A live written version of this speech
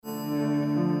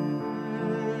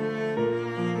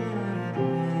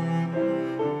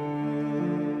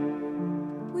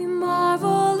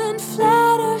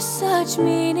each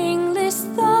meaningless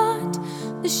thought.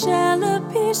 The shell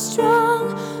appears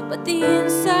strong, but the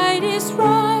inside is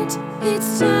rot.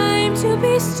 It's time to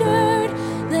be stirred.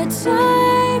 The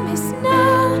time is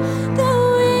now. The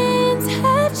winds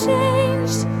have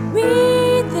changed.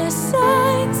 Read the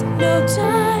signs. No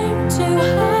time to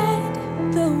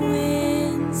hide. The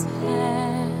winds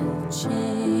have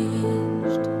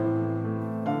changed.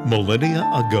 Millennia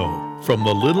ago, from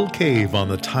the little cave on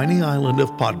the tiny island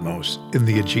of Patmos in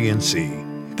the Aegean Sea,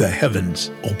 the heavens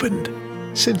opened.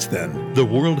 Since then, the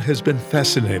world has been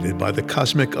fascinated by the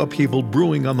cosmic upheaval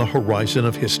brewing on the horizon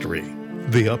of history.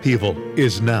 The upheaval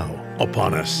is now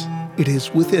upon us. It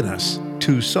is within us.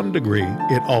 To some degree,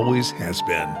 it always has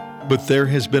been. But there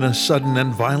has been a sudden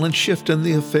and violent shift in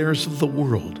the affairs of the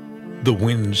world. The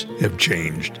winds have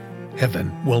changed.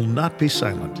 Heaven will not be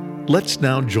silent. Let's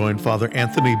now join Father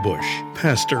Anthony Bush,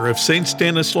 pastor of St.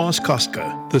 Stanislaus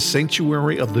Kostka, the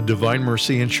Sanctuary of the Divine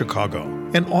Mercy in Chicago,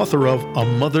 and author of A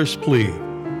Mother's Plea,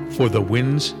 For the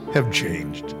Winds Have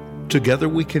Changed. Together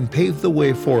we can pave the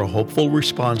way for a hopeful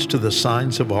response to the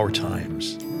signs of our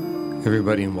times.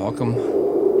 Everybody, and welcome.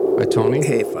 Hi, Tony.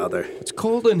 Hey, Father. It's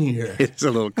cold in here. It's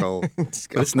a little cold, but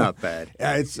it's not bad.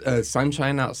 Yeah, it's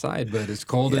sunshine outside, but it's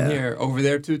cold in here. Over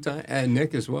there, too, and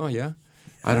Nick as well, yeah?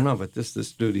 I don't know, but this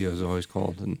studio is always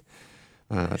cold. And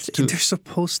they're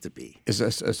supposed to be. Is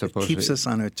it supposed it keeps us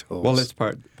on our toes. Well, it's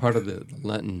part of the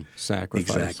Lenten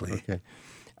sacrifice. Exactly. Okay.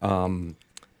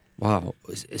 Wow.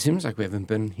 It seems like we haven't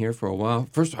been here for a while.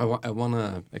 First, I want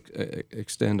to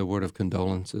extend a word of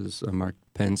condolences. Mark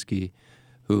Pensky,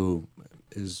 who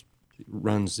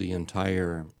runs the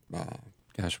entire,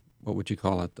 what would you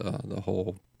call it? The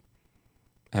whole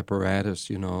apparatus,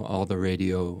 all the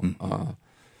radio. Mm-hmm.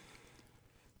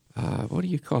 What do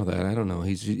you call that? I don't know.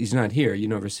 He's not here. You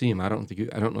never see him. I don't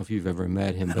know if you've ever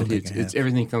met him. But it's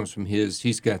everything comes from his.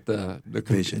 He's got the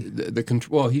vision. The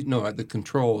control. The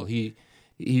control.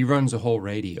 He runs a whole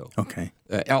radio. Okay.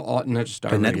 Not just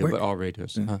our radio, but all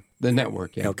radios. Mm-hmm. The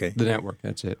network. Yeah. Okay. The network.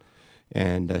 That's it.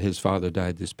 And his father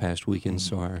died this past weekend,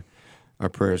 mm-hmm. so our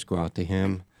prayers go out to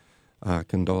him.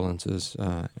 Condolences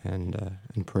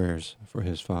and prayers for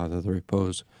his father, the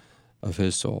repose of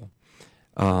his soul.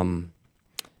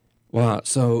 Wow.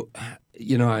 So,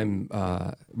 I'm.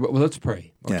 Well, let's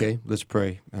pray. Okay, let's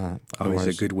pray. Always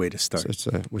a good way to start. It's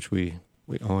which we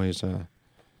always.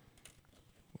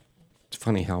 It's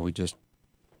funny how we just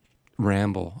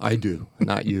ramble. I do,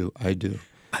 not you. I do.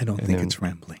 I don't think it's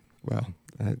rambling. Well,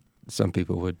 some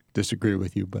people would disagree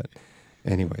with you, but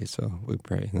anyway. So we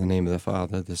pray in the name of the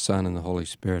Father, the Son, and the Holy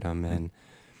Spirit. Amen.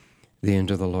 The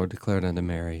angel of the Lord declared unto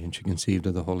Mary, and she conceived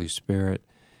of the Holy Spirit.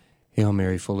 Hail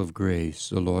Mary, full of grace,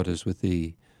 the Lord is with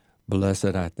thee.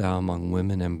 Blessed art thou among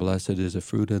women, and blessed is the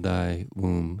fruit of thy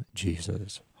womb,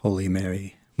 Jesus. Holy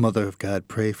Mary, Mother of God,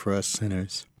 pray for us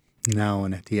sinners, now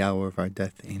and at the hour of our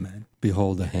death. Amen.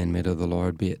 Behold, the handmaid of the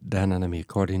Lord, be it done unto me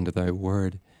according to thy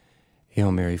word.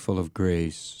 Hail Mary, full of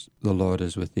grace, the Lord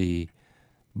is with thee.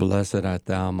 Blessed art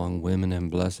thou among women,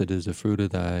 and blessed is the fruit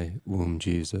of thy womb,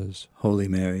 Jesus. Holy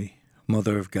Mary,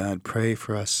 Mother of God, pray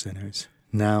for us sinners,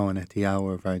 now and at the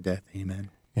hour of our death. Amen.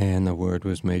 And the Word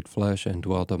was made flesh and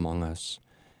dwelt among us.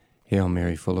 Hail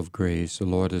Mary, full of grace, the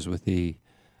Lord is with thee.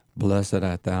 Blessed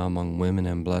art thou among women,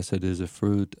 and blessed is the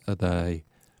fruit of thy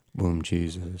womb,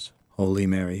 Jesus. Holy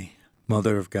Mary,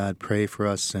 Mother of God, pray for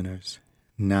us sinners,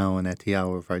 now and at the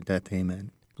hour of our death.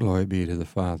 Amen. Glory be to the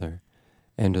Father,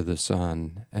 and to the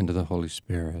Son, and to the Holy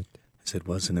Spirit. As it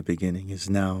was in the beginning, is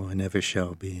now, and ever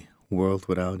shall be, world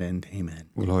without end. Amen.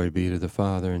 Glory be to the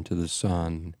Father, and to the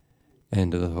Son,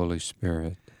 and to the Holy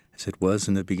Spirit. As it was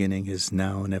in the beginning, is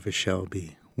now, and ever shall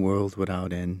be, world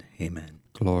without end. Amen.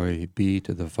 Glory be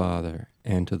to the Father,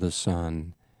 and to the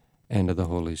Son, and to the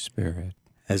Holy Spirit.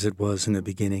 As it was in the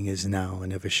beginning, is now,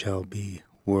 and ever shall be,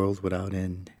 world without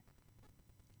end.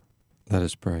 Let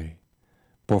us pray.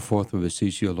 Pour forth, we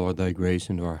beseech you, Lord, thy grace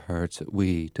into our hearts, that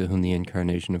we, to whom the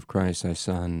incarnation of Christ, thy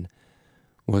Son,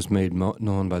 was made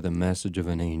known by the message of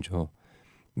an angel,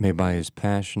 may by his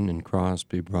passion and cross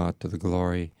be brought to the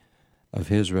glory of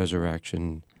his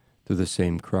resurrection through the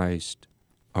same Christ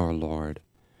our Lord.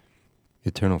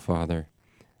 Eternal Father,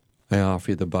 I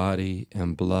offer you the body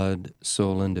and blood,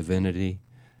 soul, and divinity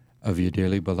of your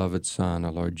dearly beloved Son,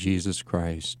 our Lord Jesus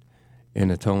Christ, in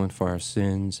atonement for our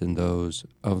sins and those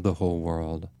of the whole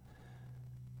world,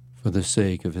 for the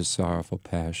sake of his sorrowful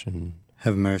passion.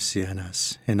 Have mercy on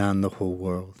us and on the whole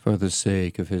world. For the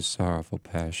sake of his sorrowful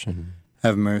passion.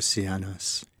 Have mercy on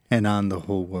us and on the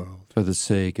whole world. For the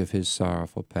sake of his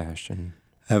sorrowful passion.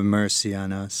 Have mercy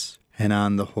on us and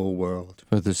on the whole world.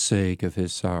 For the sake of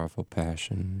his sorrowful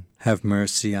passion. Have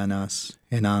mercy on us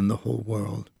and on the whole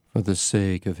world. for the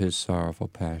sake of his sorrowful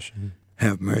passion,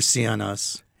 have mercy on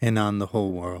us and on the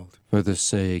whole world. for the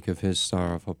sake of his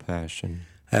sorrowful passion,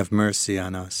 Have mercy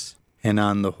on us and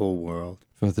on the whole world.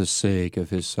 for the sake of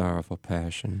his sorrowful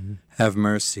passion, Have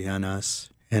mercy on us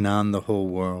and on the whole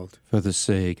world. for the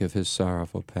sake of his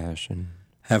sorrowful passion,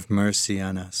 Have mercy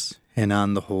on us and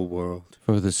on the whole world.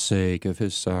 for the sake of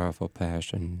his sorrowful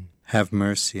passion, Have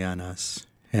mercy on us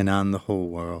and on the whole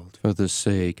world. for the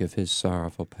sake of his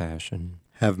sorrowful passion.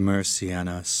 Have mercy on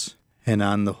us and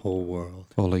on the whole world.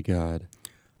 Holy God,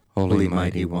 Holy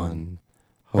Mighty One,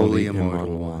 Holy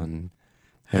Immortal One,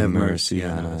 have mercy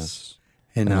on us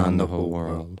and on the whole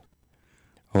world.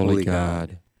 Holy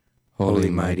God,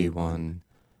 Holy Mighty One,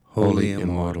 Holy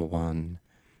Immortal One,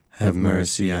 have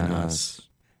mercy on us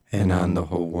and on the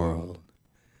whole world.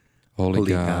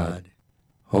 Holy God,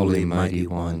 Holy Mighty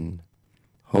One,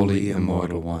 Holy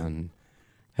Immortal One,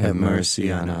 have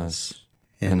mercy on us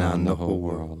and on the whole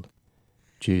world.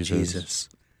 Jesus,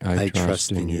 I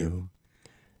trust in you.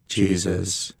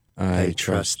 Jesus, I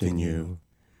trust in you.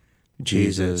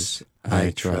 Jesus,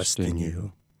 I trust in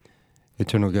you.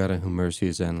 Eternal God, in whom mercy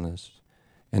is endless,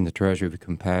 and the treasure of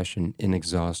compassion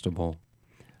inexhaustible,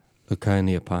 look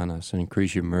kindly upon us and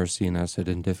increase your mercy in us that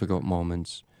in difficult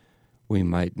moments we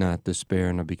might not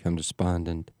despair nor become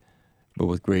despondent, but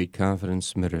with great confidence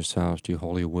submit ourselves to your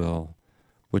holy will,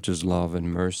 which is love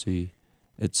and mercy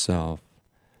itself.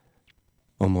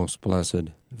 O most blessed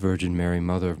Virgin Mary,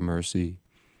 Mother of Mercy,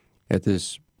 at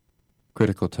this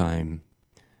critical time,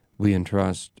 we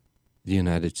entrust the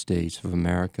United States of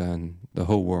America and the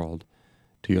whole world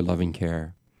to your loving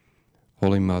care.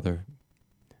 Holy Mother,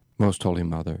 Most Holy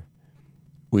Mother,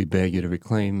 we beg you to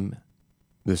reclaim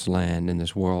this land and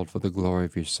this world for the glory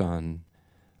of your Son.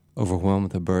 Overwhelmed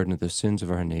with the burden of the sins of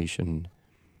our nation,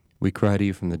 we cry to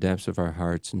you from the depths of our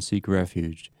hearts and seek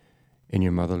refuge in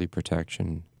your motherly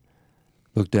protection.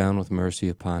 Look down with mercy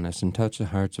upon us and touch the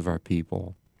hearts of our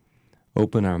people.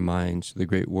 Open our minds to the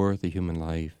great worth of human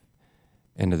life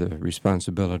and to the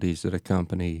responsibilities that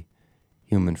accompany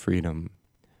human freedom.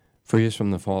 Free us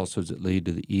from the falsehoods that lead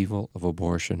to the evil of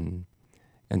abortion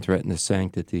and threaten the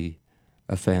sanctity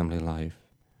of family life.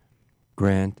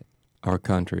 Grant our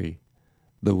country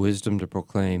the wisdom to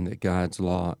proclaim that God's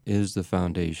law is the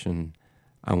foundation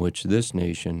on which this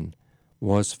nation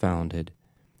was founded,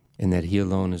 and that he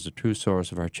alone is the true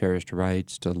source of our cherished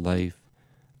rights to life,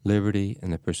 liberty,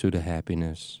 and the pursuit of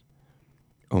happiness.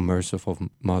 O merciful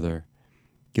Mother,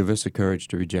 give us the courage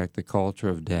to reject the culture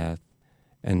of death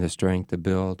and the strength to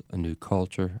build a new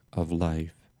culture of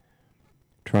life.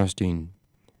 Trusting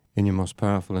in your most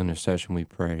powerful intercession, we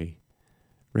pray.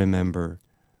 Remember,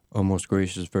 O most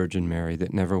gracious Virgin Mary,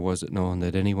 that never was it known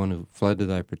that anyone who fled to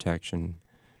thy protection,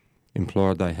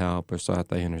 implored thy help, or sought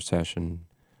thy intercession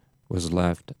was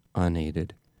left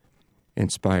unaided.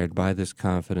 Inspired by this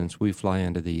confidence, we fly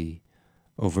unto thee,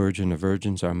 O Virgin of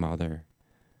Virgins, our Mother.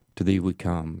 To thee we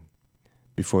come.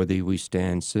 Before thee we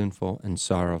stand sinful and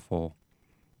sorrowful.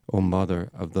 O Mother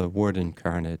of the Word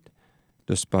incarnate,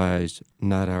 despise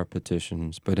not our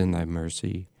petitions, but in thy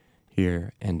mercy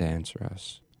hear and answer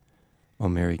us. O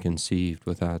Mary conceived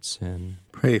without sin.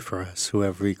 Pray for us who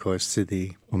have recourse to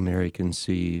thee. O Mary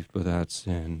conceived without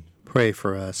sin. Pray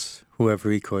for us who have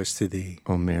recourse to thee.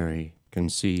 O Mary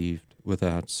conceived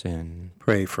without sin.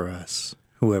 Pray for us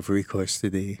who have recourse to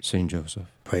thee. Saint Joseph,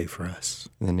 Pray for us.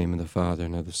 in the name of the Father,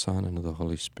 and of the Son, and of the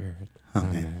Holy Spirit.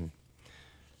 Amen.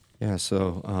 Yeah,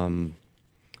 so,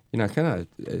 this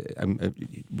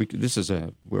is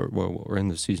we're in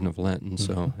the season of Lent, and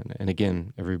so, and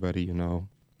again, everybody,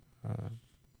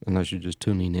 unless you're just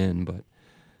tuning in, but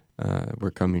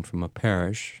we're coming from a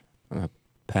parish, a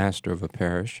pastor of a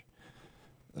parish,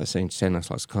 St.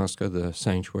 Stanislas Kostka, the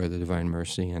Sanctuary of the Divine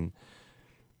Mercy, and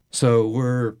so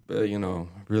we're,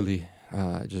 really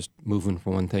just moving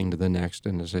from one thing to the next,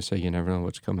 and as I say, you never know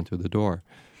what's coming through the door.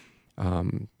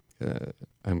 I'm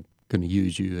going to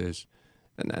use you as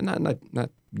not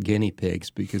guinea pigs,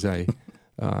 because I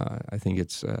think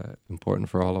it's important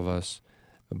for all of us.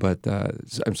 But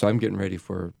so I'm getting ready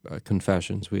for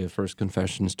confessions. We have first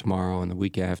confessions tomorrow and the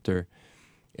week after,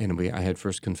 and I had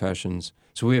first confessions.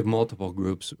 So we have multiple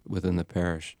groups within the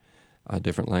parish,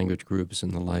 different language groups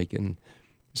and the like. And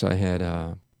so I had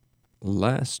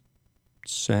last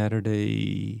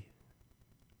Saturday,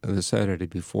 the Saturday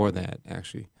before that,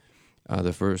 actually,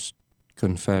 the first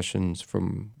confessions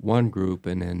from one group,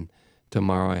 and then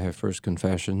tomorrow I have first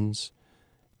confessions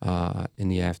in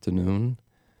the afternoon.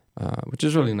 Which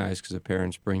is really nice because the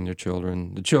parents bring their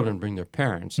children, the children bring their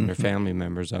parents and their family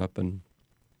members up and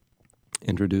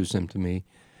introduce them to me.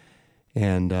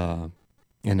 And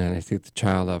And then I take the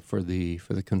child up for the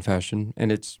confession,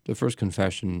 and it's the first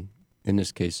confession in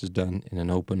this case is done in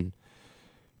an open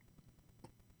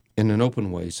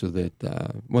way, so that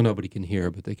nobody can hear,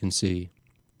 but they can see.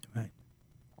 Right.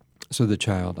 So the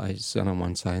child, I sit on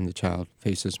one side, and the child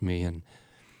faces me, and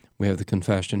we have the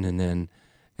confession, and then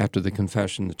after the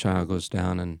confession, the child goes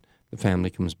down, and the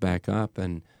family comes back up,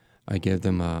 and I give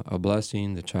them a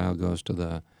blessing. The child goes to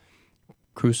the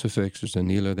crucifix. There's a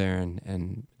kneeler there,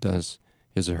 and does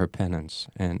his or her penance.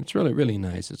 And it's really, really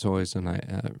nice. It's always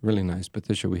really nice. But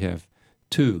this year we have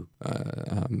two.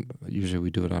 Usually we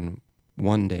do it on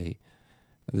one day.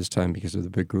 This time, because of the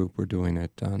big group, we're doing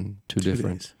it on two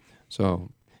different. Days.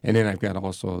 So, and then I've got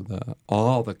also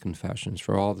all the confessions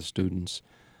for all the students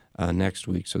next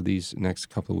week. So these next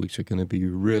couple of weeks are going to be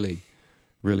really,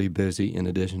 really busy, in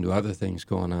addition to other things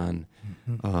going on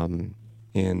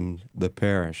in the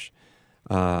parish.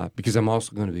 Because I'm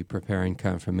also going to be preparing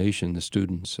confirmation, the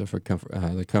students for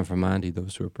the confirmandi,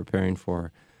 those who are preparing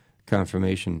for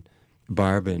confirmation.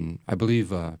 Barb, and I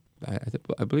believe I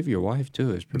believe your wife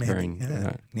too is preparing.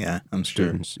 Maybe, yeah, I'm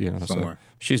students. sure. So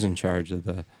she's in charge of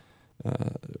the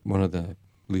one of the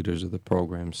leaders of the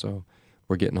program. So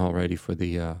we're getting all ready for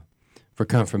the for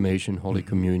confirmation, Holy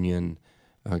Communion.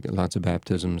 Lots of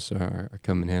baptisms are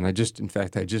coming in. I just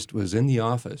was in the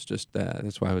office.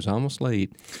 That's why I was almost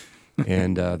late.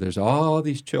 And there's all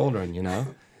these children,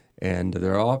 and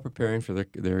they're all preparing for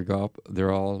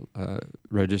they're all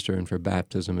registering for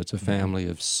baptism. It's a family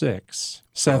of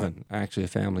seven, actually a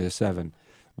family of 7.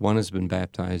 One has been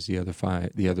baptized. The other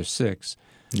 6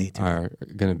 are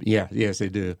going to be. Yes, they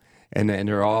do. And they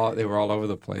were all over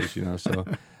the place, So.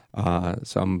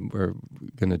 We're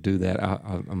going to do that.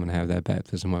 I'm going to have that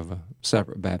baptism of a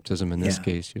separate baptism in this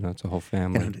case. It's a whole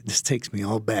family. This takes me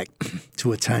all back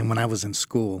to a time when I was in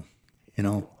school.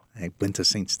 I went to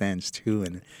St. Stan's too,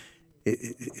 and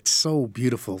it's so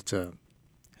beautiful to.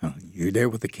 You're there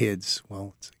with the kids.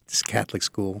 Well, it's Catholic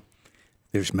school.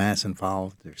 There's mass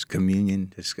involved. There's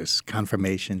communion. There's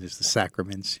confirmation. There's the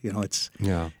sacraments. It's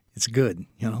good.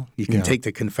 You can take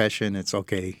the confession. It's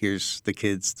okay. Here's the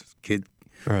kid.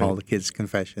 Right. All the kids'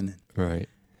 confession. Right.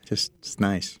 It's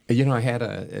nice. I had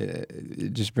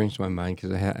it just brings to my mind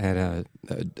because I had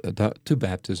 2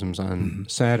 baptisms on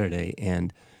Saturday,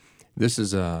 and this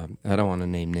is I don't want to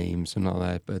name names and all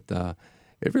that, but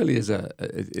it really is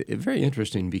very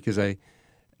interesting because well,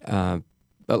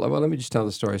 let me just tell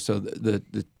the story. So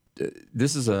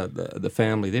this is the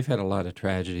family. They've had a lot of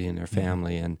tragedy in their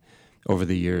family, and over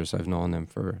the years, I've known them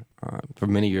for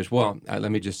many years. Well,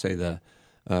 let me just say the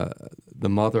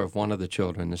mother of one of the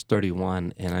children is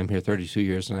 31, and I'm here 32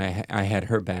 years, and I had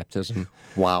her baptism.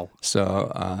 Wow.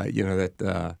 So,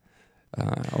 that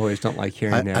I always don't like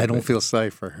hearing that. I don't feel sorry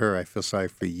for her. I feel sorry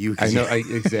for you. I know,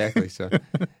 exactly. So,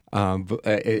 and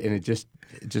it just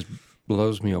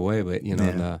blows me away. But,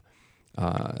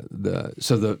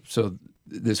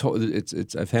 this whole,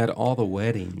 I've had all the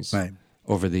weddings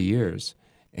over the years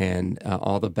and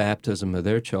all the baptism of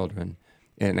their children.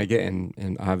 And again,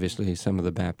 and obviously some of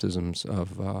the baptisms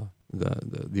of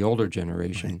the older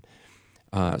generation.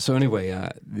 Right. So anyway,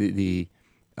 the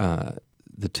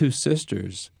 2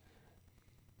 sisters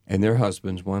and their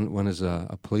husbands. One is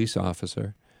a police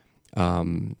officer.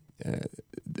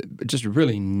 Just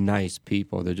really nice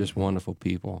people. They're just wonderful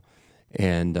people.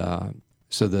 And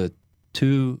so the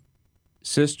 2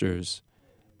 sisters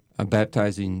are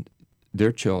baptizing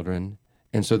their children,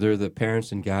 and so they're the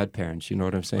parents and godparents. You know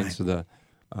what I'm saying? Right. So the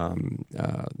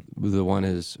one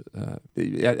is,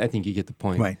 I think you get the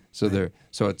point. Right. So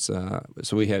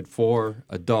so we had 4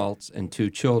 adults and 2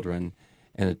 children,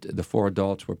 and the 4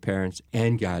 adults were parents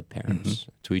and godparents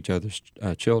to each other's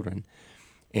children.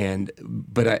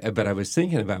 But I was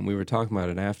thinking about, and we were talking about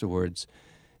it afterwards,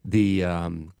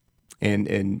 think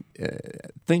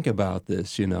about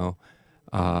this,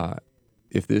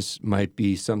 if this might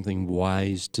be something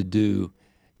wise to do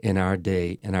in our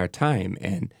day, in our time,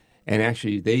 and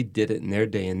actually, they did it in their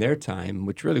day and their time,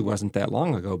 which really wasn't that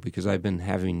long ago, because I've been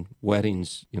having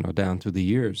weddings, down through the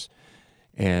years.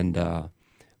 And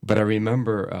but I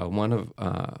remember one of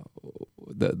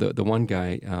the one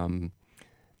guy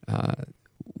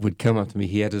would come up to me.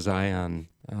 He had his eye on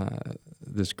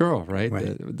this girl, right?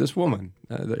 This woman,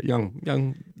 the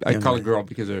young. I call her girl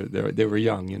because they were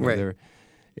young. They're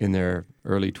in their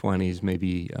early 20s,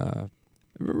 maybe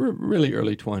really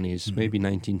early 20s, maybe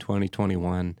 19, 20,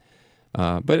 21.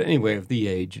 But anyway, of the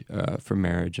age for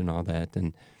marriage and all that,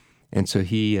 and so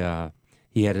he had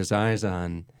his eyes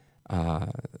on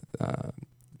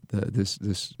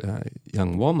this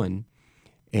young woman,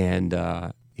 and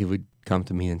he would come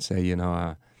to me and say,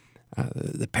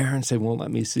 the parents, they won't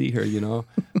let me see her,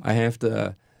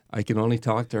 I can only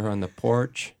talk to her on the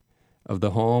porch of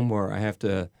the home, or I have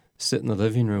to sit in the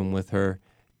living room with her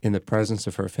in the presence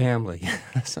of her family.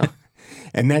 So,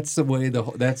 and that's the way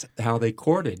that's how they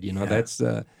courted.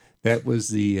 That was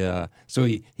the so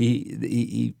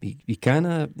he kind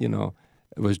of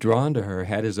was drawn to her,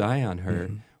 had his eye on her,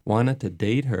 wanted to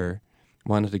date her,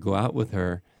 wanted to go out with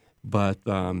her, but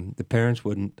the parents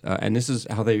wouldn't. And this is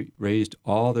how they raised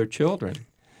all their children.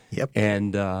 Yep.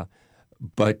 And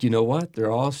but you know what?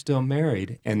 They're all still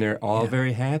married, and they're all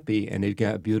very happy, and they've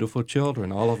got beautiful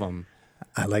children, all of them.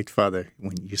 I liked, Father,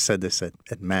 when you said this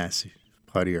at Mass,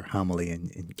 part of your homily.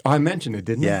 And I mentioned it,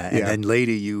 didn't yeah, I? and then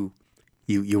later you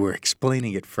were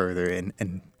explaining it further,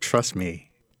 and trust me,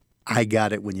 I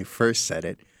got it when you first said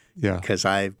it. Yeah. Because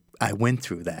I went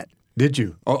through that. Did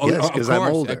you? Yes, because I'm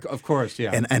older. Of course,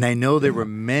 yeah. And I know there were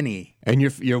many. And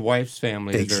your wife's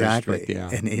family is Exactly. very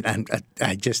strict, yeah.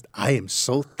 And I am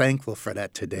so thankful for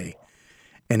that today.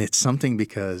 And it's something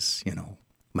because,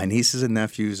 my nieces and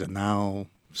nephews are now,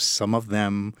 some of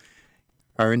them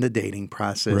are in the dating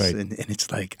process. Right. And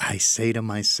it's like, I say to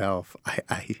myself,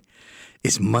 I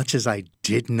as much as I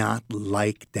did not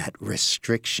like that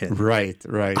restriction, Right.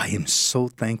 I am so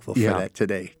thankful for Yeah. that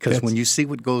today. Because when you see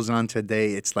what goes on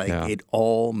today, it's like it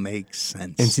all makes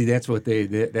sense. And see, that's what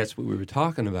we were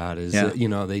talking about is,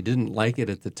 they didn't like it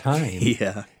at the time.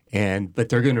 Yeah. But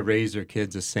they're going to raise their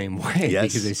kids the same way Yes.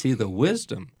 because they see the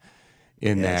wisdom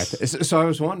in Yes. that. So I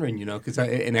was wondering, because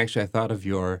actually I thought of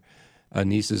your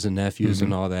nieces and nephews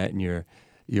and all that, and your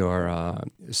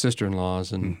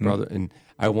sister-in-laws and brother, and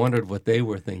I wondered what they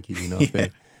were thinking, if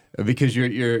they, because your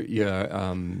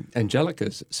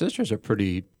Angelica's sisters are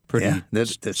pretty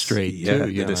that's straight yeah,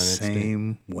 too. They're the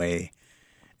same way.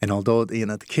 And although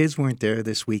the kids weren't there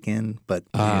this weekend, but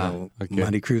okay.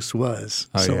 Monte Cruz was,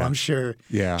 so yeah. I'm sure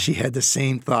she had the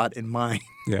same thought in mind.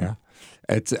 Yeah.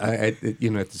 It's at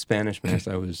the Spanish Mass,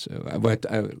 I was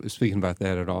speaking about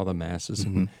that at all the Masses,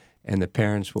 and the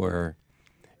parents were,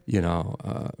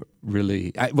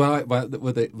 really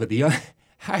with the young,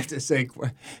 I have to say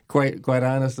quite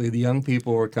honestly, the young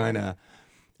people were kind of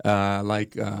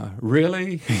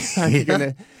really you're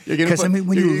gonna Because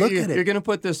when you look at it, you're gonna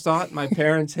put this thought in my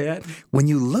parents' head. When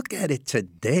you look at it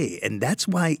today, and that's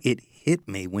why it hit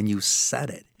me when you said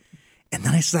it, and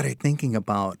then I started thinking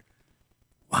about,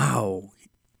 wow,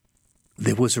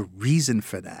 there was a reason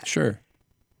for that. Sure.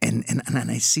 And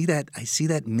I see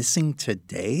that missing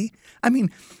today. I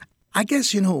mean, I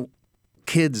guess,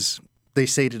 kids, they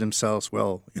say to themselves,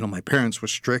 well, my parents were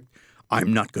strict.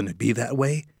 I'm not going to be that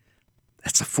way.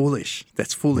 That's foolish. Yeah.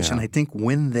 And I think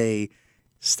when they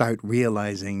start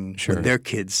realizing when their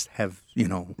kids have,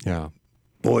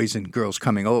 boys and girls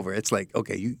coming over, it's like,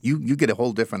 okay, you get a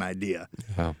whole different idea.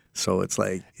 Yeah. So it's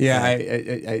like... Yeah,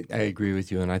 I agree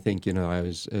with you. And I think,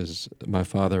 as my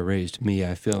father raised me,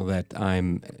 I feel that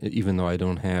even though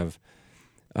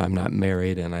I'm not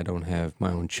married and I don't have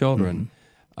my own children,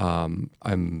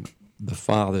 I'm the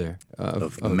father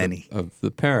of many. Of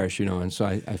the parish, and so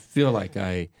I feel like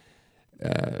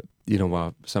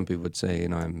while some people would say,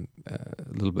 I'm a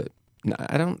little bit,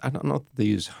 I don't know if they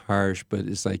use harsh, but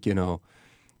it's like,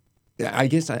 I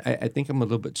guess I think I'm a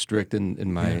little bit strict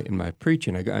in my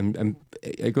preaching. I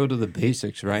go to the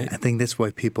basics, right? I think that's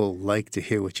why people like to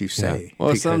hear what you say. Yeah.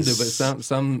 Well, some do, but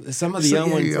some of the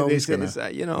young ones, they say,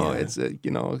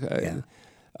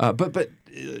 but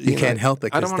you can't help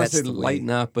it. I don't want to say lighten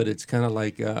up, but it's kind of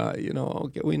like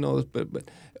okay, we know this, but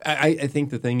I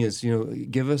think the thing is,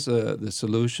 give us the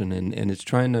solution, and it's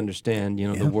trying to understand,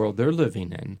 the world they're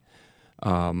living in.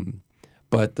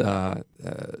 But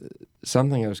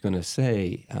something I was going to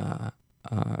say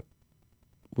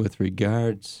with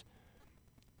regards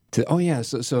to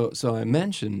so I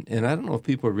mentioned, and I don't know if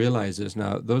people realize this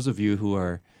now. Those of you who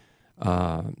are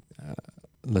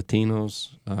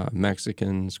Latinos,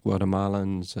 Mexicans,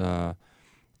 Guatemalans,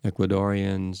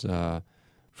 Ecuadorians,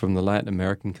 from the Latin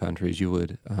American countries, you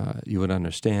would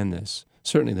understand this.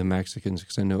 Certainly the Mexicans,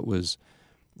 because I know it was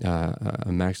a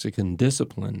Mexican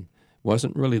discipline. It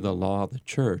wasn't really the law of the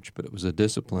church, but it was a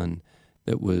discipline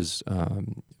that was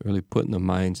really put in the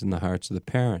minds and the hearts of the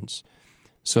parents.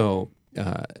 So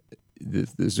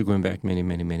this is going back many,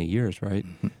 many, many years, right?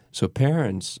 Mm-hmm. So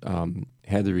parents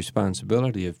had the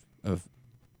responsibility of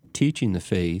teaching the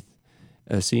faith,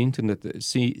 seeing to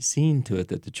it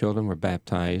that the children were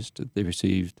baptized, that they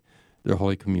received their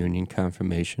Holy Communion,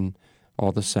 confirmation,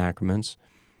 all the sacraments,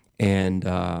 and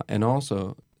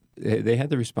also they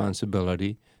had the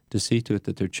responsibility to see to it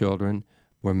that their children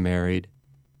were married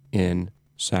in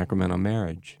sacramental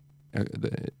marriage,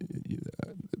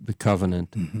 the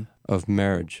covenant of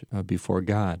marriage before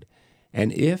God.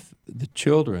 And if the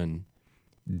children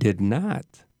did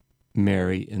not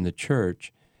marry in the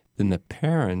church, then the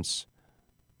parents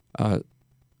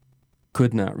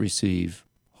could not receive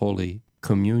Holy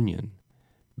Communion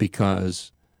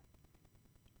because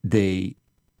they,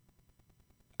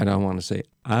 I don't want to say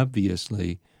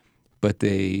obviously, but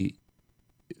they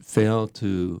failed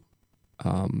to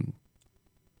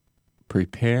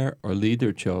prepare or lead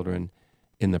their children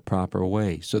in the proper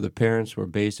way. So the parents were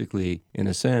basically, in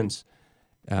a sense,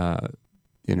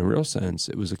 in a real sense,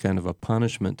 it was a kind of a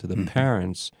punishment to the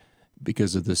parents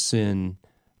because of the sin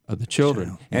of the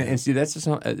children. And see, that's just,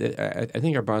 I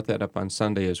think I brought that up on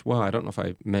Sunday as well. I don't know if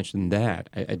I mentioned that.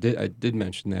 I did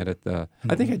mention that at the.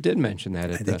 I think I did mention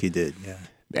that at I think you did. Yeah.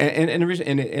 And the reason,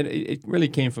 and it really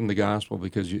came from the gospel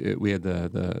because we had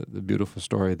the beautiful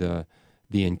story, the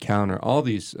encounter. All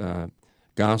these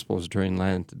gospels during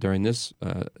Lent, during this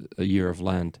year of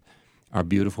Lent, are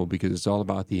beautiful because it's all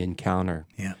about the encounter.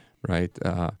 Yeah. Right.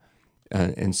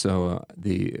 And so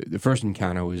the first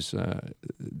encounter was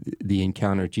the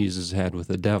encounter Jesus had with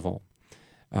the devil,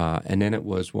 and then it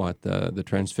was the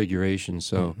transfiguration.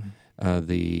 So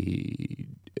the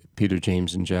Peter,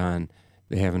 James, and John,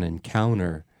 they have an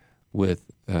encounter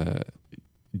with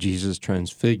Jesus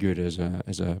transfigured as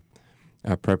a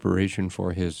preparation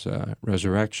for his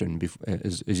resurrection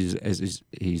as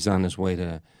he's on his way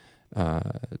to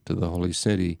the holy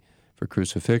city for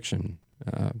crucifixion.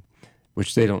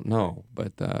 Which they don't know,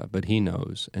 but he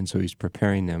knows, and so he's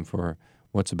preparing them for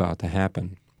what's about to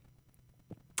happen.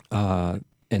 And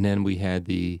then we had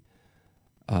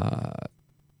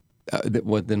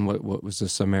what was the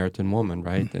Samaritan woman,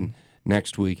 right? Mm-hmm. And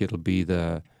next week it'll be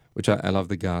which I love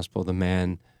the gospel, the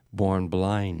man born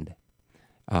blind,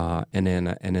 and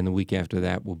then the week after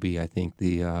that will be, I think,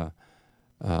 the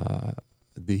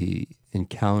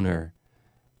encounter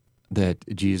that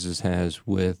Jesus has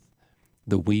with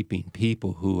the weeping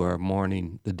people who are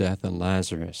mourning the death of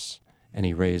Lazarus, and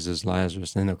he raises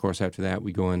Lazarus. And then, of course, after that,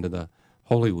 we go into the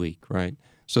Holy Week, right?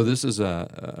 So this is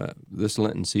this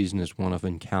Lenten season is one of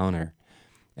encounter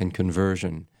and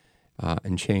conversion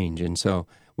and change. And so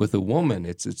with the woman,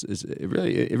 it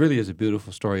really is a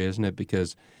beautiful story, isn't it?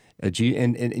 Because and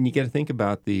you got to think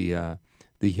about the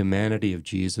humanity of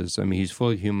Jesus. I mean, he's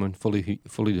fully human,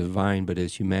 fully divine, but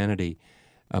his humanity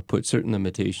put certain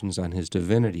limitations on his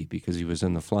divinity because he was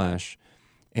in the flesh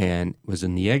and was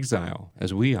in the exile,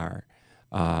 as we are.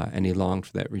 And he longed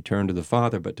for that return to the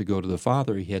Father, but to go to the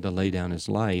Father, he had to lay down his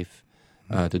life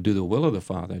to do the will of the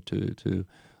Father, to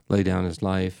lay down his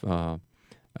life to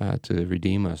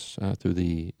redeem us through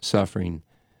the suffering,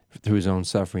 through his own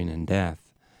suffering and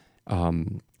death.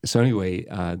 So anyway,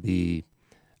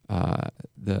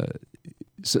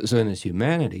 so in his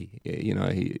humanity,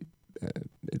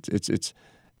 it's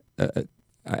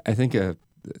I think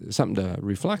something to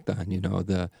reflect on,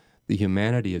 the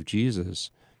humanity of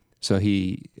Jesus. So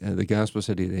the gospel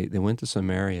said they went to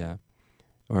Samaria,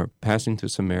 or passing through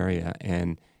Samaria,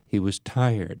 and he was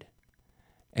tired,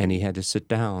 and he had to sit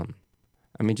down.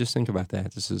 I mean, just think about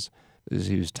that.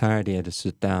 He was tired, he had to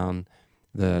sit down.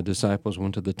 The disciples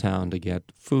went to the town to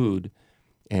get food,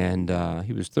 and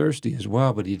he was thirsty as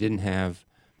well, but he didn't have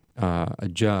a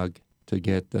jug to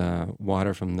get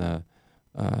water from the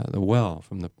well,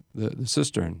 from the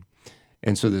cistern.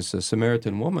 And so this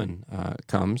Samaritan woman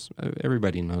comes.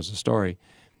 Everybody knows the story.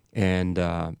 And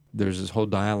there's this whole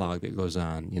dialogue that goes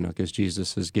on, because Jesus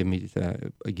says, give me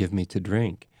to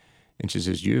drink. And she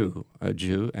says, you, a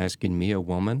Jew, asking me, a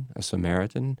woman, a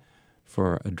Samaritan,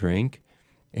 for a drink?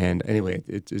 And anyway,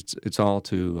 it's all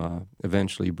to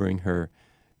eventually bring her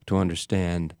to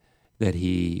understand that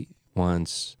he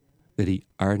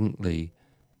ardently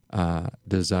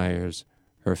desires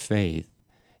her faith.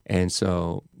 And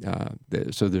so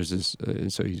there's this.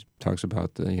 So he talks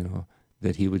about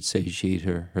that he would satiate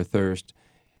her thirst,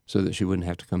 so that she wouldn't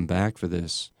have to come back for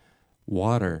this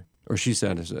water. Or she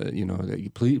said,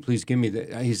 please give me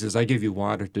that. He says, I give you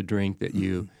water to drink that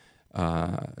you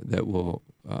that will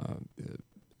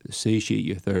satiate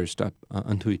your thirst up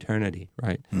unto eternity,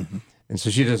 right? Mm-hmm. And so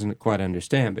she doesn't quite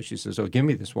understand, but she says, "Oh, give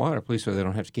me this water, please, so they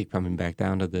don't have to keep coming back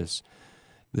down to this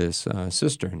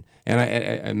cistern." And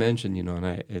I mentioned, and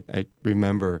I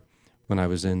remember when I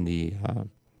was in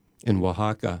in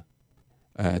Oaxaca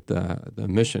at the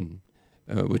mission,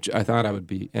 which I thought I would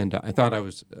be, and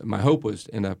my hope was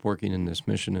to end up working in this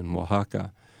mission in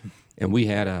Oaxaca, and we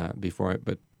had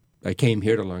but I came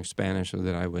here to learn Spanish so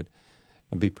that I would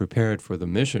be prepared for the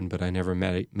mission, but I never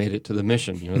made it to the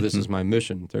mission. This is my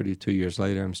mission. 32 years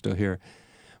later, I'm still here.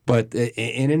 But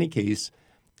in any case,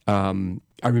 I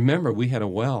remember we had a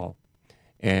well,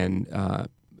 and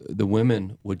the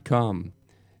women would come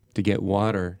to get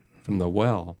water from the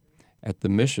well at the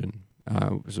mission.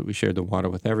 So we shared the water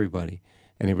with everybody,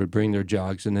 and they would bring their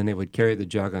jugs, and then they would carry the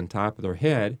jug on top of their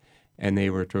head, and they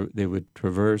would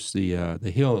traverse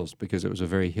the hills because it was a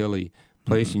very hilly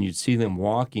place, and you'd see them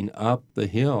walking up the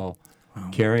hill,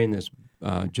 carrying this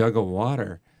jug of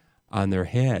water on their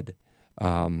head.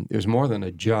 It was more than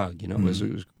a jug, it was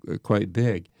quite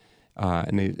big. What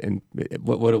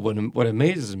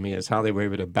amazes me is how they were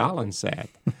able to balance that,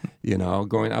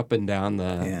 going up and down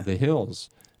the hills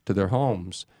to their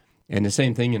homes. And the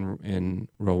same thing in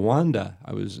Rwanda.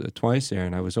 I was twice there,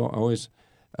 and I was always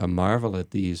marvel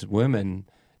at these women.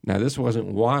 Now, this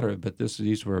wasn't water, but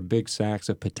these were big sacks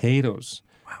of potatoes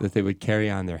that they would carry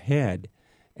on their head.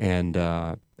 And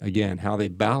again, how they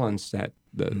balanced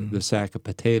the sack of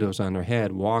potatoes on their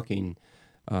head, walking,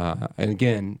 and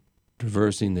again,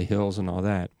 traversing the hills and all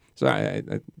that. So I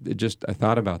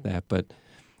thought about that. But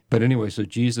anyway, so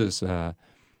Jesus,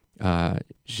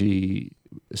 she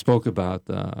spoke about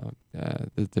that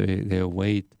they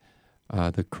await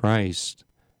the Christ,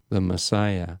 the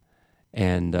Messiah,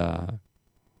 and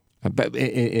but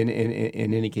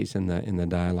in any case, in the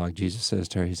dialogue, Jesus says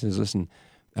to her, he says, "Listen,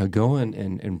 go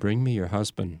and bring me your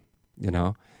husband,"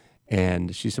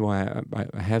 and she said, "Well,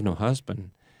 I have no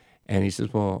husband," and he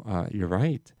says, "Well, you're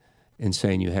right in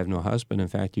saying you have no husband. In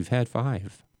fact, you've had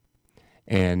 5,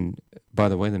 and by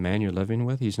the way, the man you're living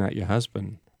with, he's not your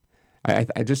husband." I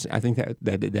think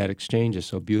that exchange is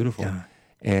so beautiful,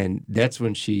 and that's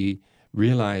when she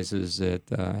realizes that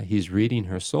he's reading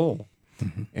her soul,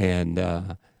 and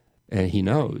he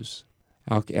knows.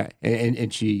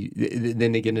 And she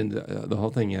then they get into the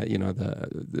whole thing,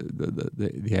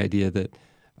 the idea that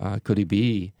could he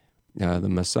be the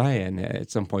Messiah? And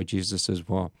at some point, Jesus says,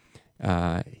 "Well,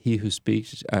 he who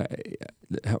speaks."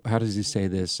 How does he say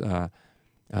this?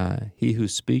 He who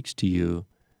speaks to you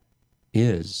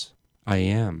is. I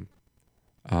am.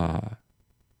 I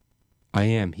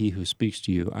am he who speaks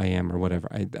to you. I am, or whatever.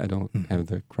 I don't have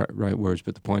the right words,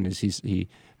 but the point is he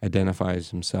identifies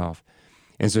himself.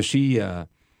 And so she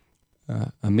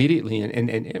immediately,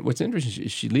 and what's interesting,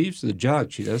 she leaves the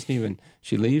jug. She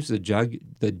leaves the jug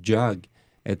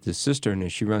at the cistern,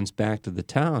 and she runs back to the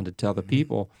town to tell the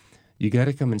people, "You got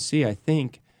to come and see. I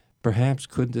think perhaps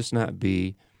could this not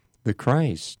be the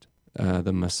Christ,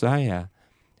 the Messiah?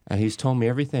 He's told me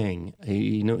everything.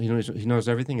 He knows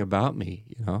everything about me,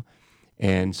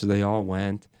 And so they all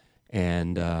went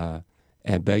and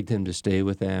begged him to stay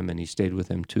with them, and he stayed with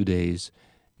them 2 days.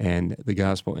 And the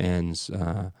gospel ends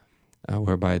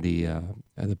whereby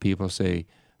the people say,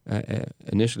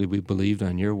 "Initially we believed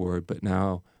on your word, but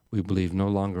now we believe no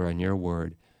longer on your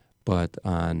word, but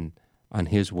on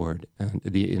his word."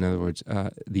 In other words,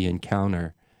 the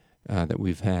encounter that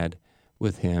we've had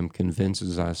with him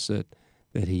convinces us that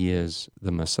he is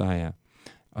the Messiah.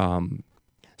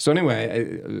 So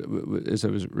anyway, as I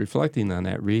was reflecting on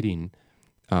that reading,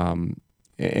 and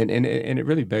it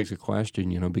really begs a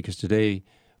question, because today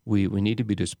we need to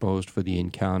be disposed for the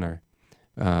encounter,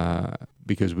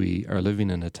 because we are living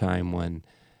in a time when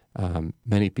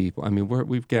many people,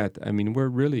 we're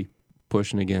really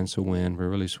pushing against the wind, we're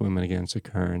really swimming against the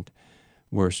current,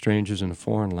 we're strangers in a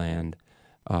foreign land,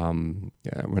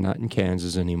 we're not in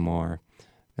Kansas anymore.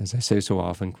 As I say so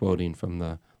often, quoting from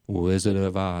the Wizard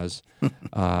of Oz,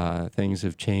 things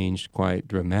have changed quite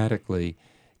dramatically,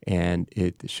 and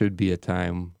it should be a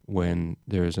time when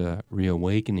there's a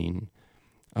reawakening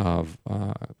of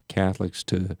Catholics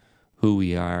to who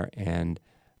we are and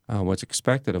what's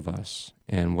expected of us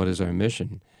and what is our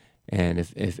mission. And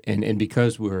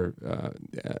because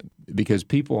because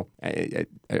people, I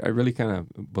really kind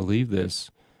of believe this.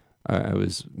 I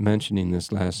was mentioning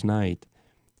this last night,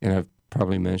 and I've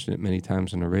probably mentioned it many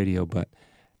times on the radio, but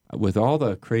with all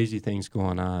the crazy things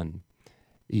going on,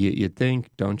 you'd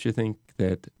think, don't you think,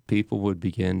 that people would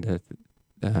begin to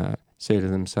say to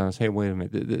themselves, "Hey, wait a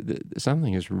minute,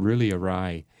 something is really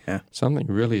awry. Yeah. Something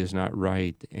really is not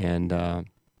right." And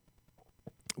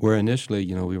where initially,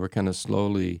 we were kind of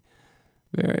slowly,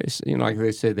 very, like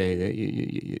they say,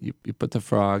 you put the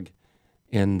frog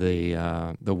in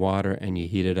the water and you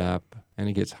heat it up, and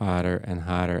it gets hotter and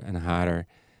hotter and hotter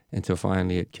until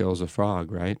finally it kills a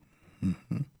frog, right?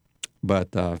 Mm-hmm. But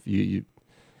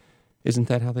isn't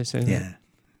that how they say that? Yeah,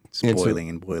 it's boiling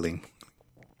and boiling.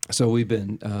 So we've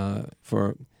been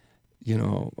for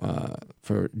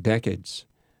decades,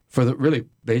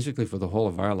 basically for the whole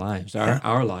of our lives,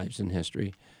 our lives in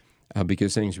history,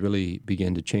 because things really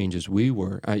began to change as we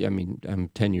were. I'm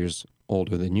 10 years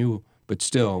older than you, but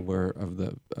still we're of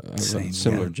the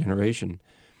similar generation,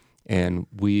 and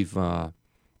we've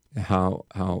how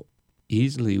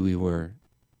easily we were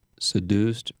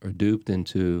seduced or duped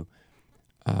into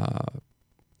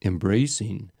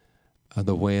embracing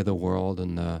the way of the world,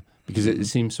 and because it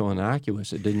seemed so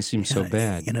innocuous, it didn't seem so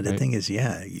bad. You know, the right? thing is,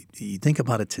 you think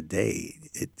about it today.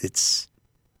 It's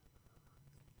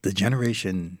the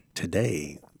generation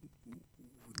today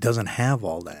doesn't have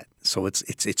all that, so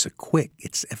it's a quick.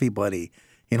 It's everybody.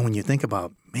 You know, when you think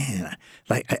about, man,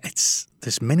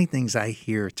 there's many things I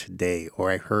hear today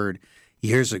or I heard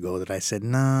years ago that I said,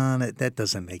 nah, that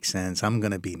doesn't make sense. I'm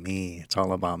going to be me. It's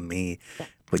all about me.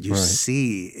 But you Right.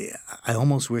 see, I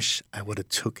almost wish I would have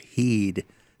took heed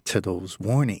to those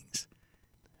warnings.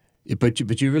 But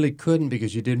you really couldn't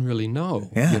because you didn't really know.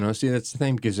 Yeah. You know, see, that's the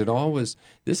thing, because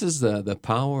this is the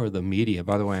power of the media.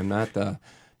 By the way, I'm not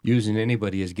using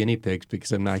anybody as guinea pigs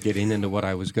because I'm not getting into what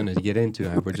I was going to get into.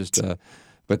 We're just,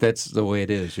 but that's the way it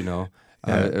is, you know.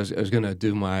 I was going to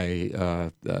do my,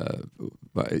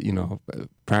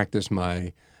 practice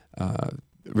my,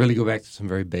 really go back to some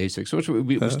very basics, which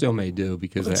we still may do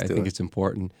because I think it's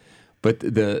important. But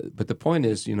the point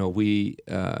is, you know, we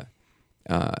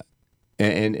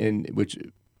and which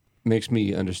makes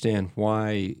me understand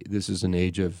why this is an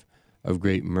age of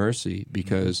great mercy,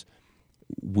 because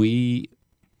we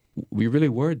really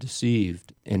were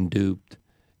deceived and duped,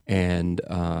 and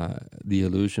the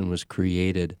illusion was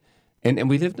created, and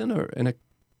we lived in a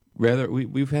rather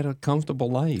we've had a comfortable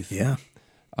life,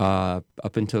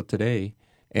 up until today,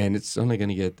 and it's only going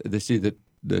to get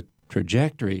the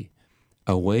trajectory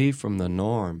away from the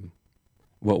norm,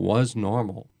 what was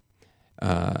normal,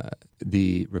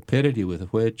 the rapidity with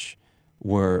which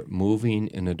we're moving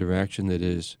in a direction that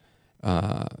is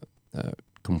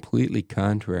completely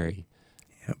contrary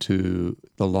to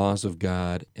the laws of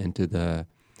God and to the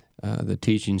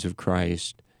teachings of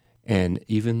Christ, and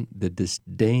even the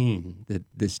disdain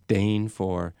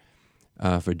for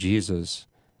Jesus,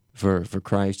 for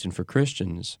Christ, and for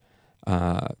Christians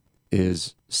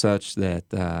is such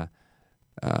that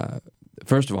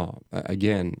first of all,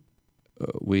 again,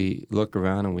 we look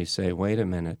around and we say, wait a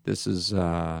minute, this is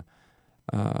all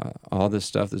this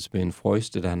stuff that's being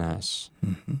foisted on us,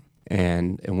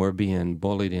 and we're being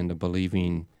bullied into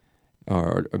believing,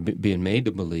 or being made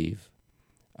to believe,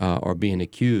 or being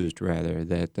accused, rather,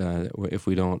 that if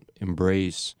we don't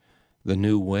embrace the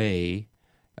new way,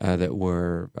 that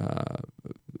we're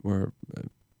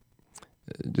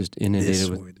just inundated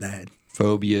with that.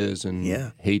 phobias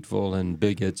and hateful and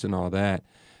bigots and all that.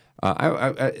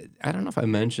 I don't know if I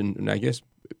mentioned, and I guess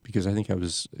because I think I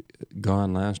was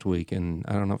gone last week, and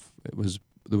I don't know if it was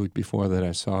the week before that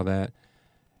I saw that.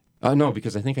 No,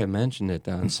 because I think I mentioned it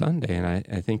on Sunday, and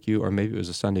I think you, or maybe it was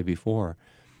a Sunday before,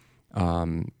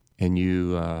 and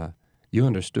you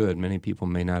understood. Many people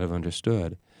may not have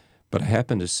understood, but I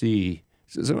happened to see.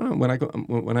 So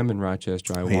when I'm in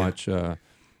Rochester, I watch the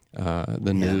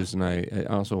news, and I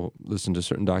also listen to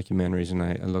certain documentaries, and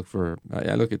I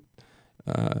look at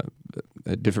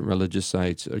different religious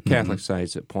sites, Catholic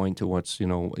sites that point to what's,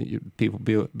 people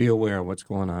be aware of what's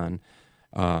going on.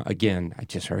 Again, I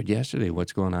just heard yesterday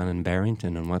what's going on in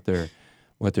Barrington and what they're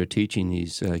teaching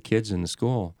these kids in the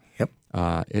school. Yep.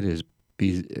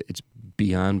 It's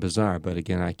beyond bizarre. But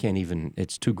again, I can't even.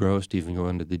 It's too gross to even go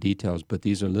into the details. But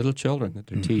these are little children that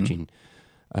they're teaching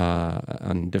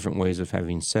on different ways of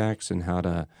having sex and how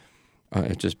to.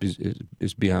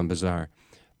 It's beyond bizarre.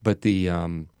 But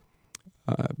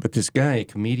but this guy, a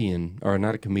comedian, or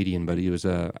not a comedian, but he was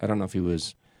I don't know if he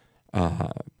was.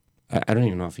 I don't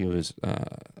even know if he was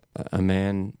a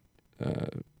man.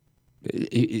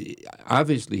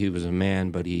 Obviously, he was a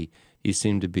man, but he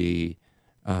seemed to be.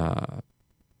 I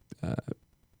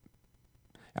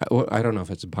don't know if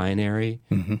it's binary.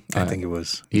 I think it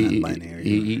was non-binary.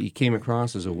 He came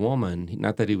across as a woman.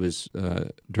 Not that he was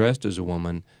dressed as a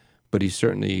woman, but he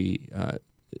certainly.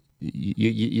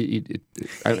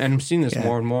 I'm seeing this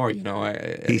more and more.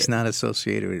 He's not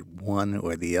associated with one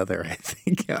or the other. I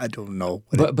think I don't know.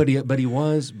 But he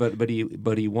was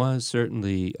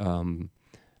certainly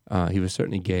he was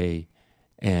certainly gay,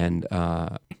 and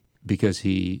because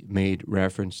he made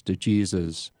reference to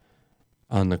Jesus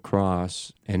on the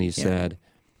cross, and he said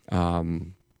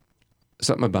something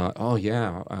about,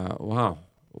 wow,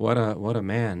 what a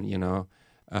man,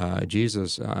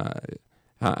 Jesus.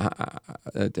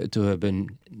 To have been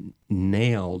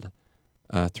nailed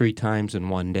 3 times in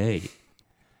one day,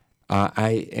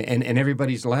 and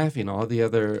everybody's laughing. All the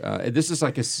other this is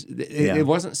like it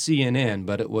wasn't CNN,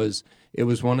 but it was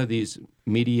one of these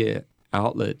media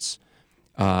outlets,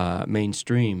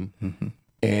 mainstream,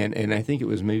 and I think it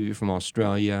was maybe from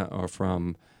Australia or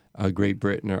from Great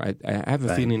Britain, or I have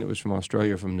a feeling it was from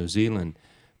Australia or from New Zealand.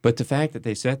 But the fact that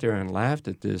they sat there and laughed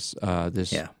at this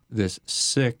this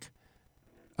sick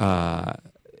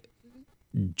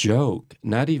joke,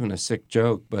 not even a sick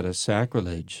joke, but a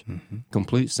sacrilege,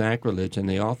 complete sacrilege, and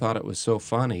they all thought it was so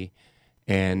funny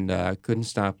and couldn't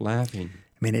stop laughing.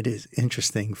 I mean, it is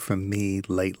interesting for me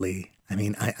lately. I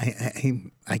mean,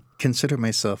 I consider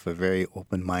myself a very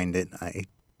open-minded. I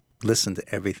listen to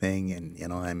everything,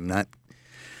 and I'm not.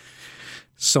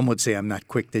 Some would say I'm not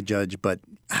quick to judge, but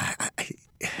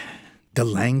the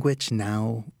language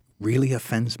now really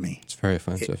offends me. It's very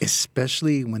offensive,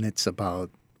 especially when it's about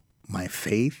my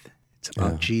faith. It's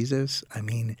about Jesus. I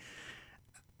mean,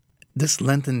 this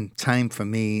Lenten time for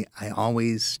me, I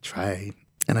always try,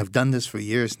 and I've done this for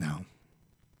years now,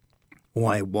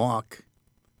 where I walk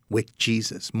with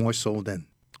Jesus more so than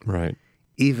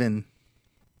even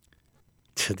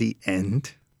to the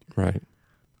end. Right.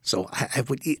 So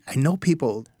I know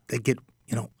people that get,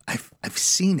 I've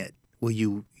seen it where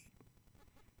you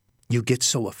get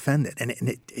so offended, and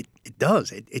it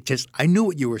does. It just, I knew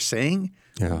what you were saying,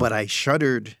 but I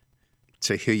shuddered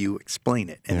to hear you explain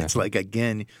it. And it's like,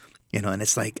 again, and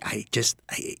it's like,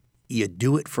 you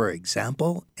do it for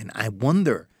example, and I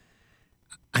wonder,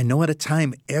 I know at a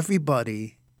time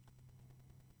everybody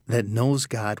that knows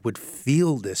God would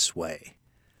feel this way.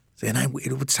 And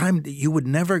it was time that you would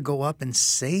never go up and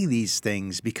say these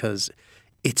things because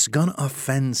it's gonna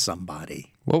offend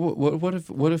somebody. Well, what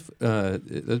if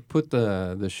let's put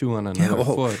the shoe on another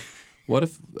foot? What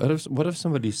if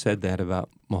somebody said that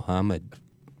about Muhammad?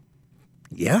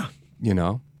 Yeah.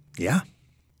 Yeah.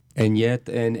 And yet,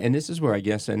 and this is where I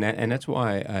guess, and that's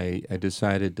why I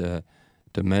decided to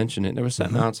mention it. There was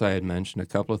something else I had mentioned, a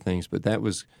couple of things, but that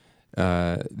was.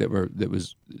 That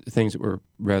was things that were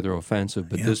rather offensive,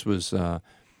 but this was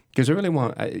because I really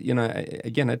want.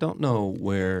 I don't know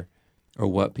where or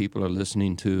what people are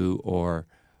listening to, or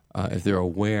if they're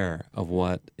aware of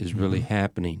what is really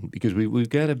happening. Because we've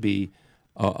got to be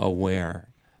aware,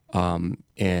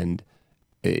 and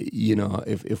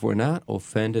if we're not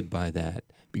offended by that,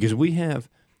 because we have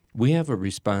a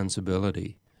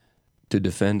responsibility to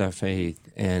defend our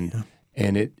faith and. Yeah.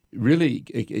 And it really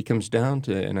it comes down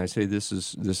to, and I say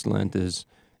this Lent is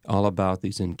all about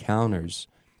these encounters,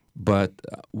 but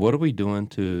what are we doing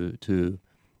to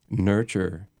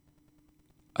nurture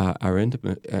our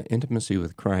intimacy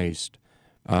with Christ?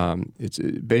 It's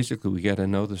basically we got to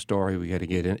know the story. We got to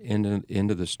get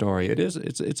into the story.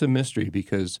 It's a mystery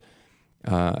because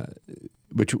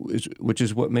which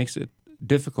is what makes it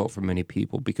difficult for many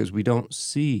people because we don't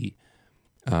see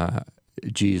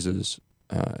Jesus.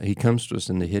 He comes to us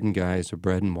in the hidden guise of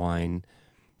bread and wine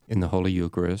in the Holy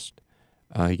Eucharist.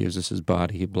 He gives us his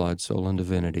body, blood, soul, and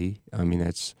divinity. I mean,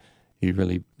 he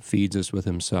really feeds us with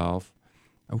himself.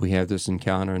 We have this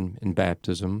encounter in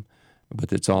baptism,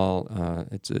 but it's all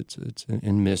it's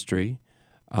in mystery.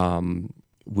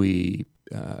 We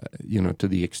to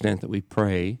the extent that we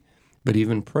pray, but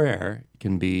even prayer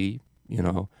can be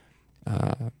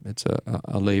it's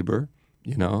a labor.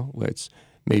 It's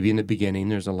maybe in the beginning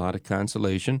there's a lot of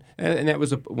consolation, and that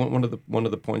was one of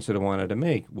the points that I wanted to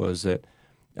make was that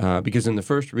because in the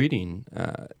first reading,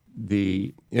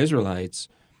 the Israelites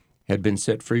had been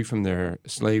set free from their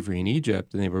slavery in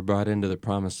Egypt, and they were brought into the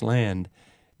Promised Land,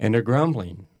 and they're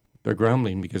grumbling. They're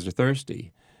grumbling because they're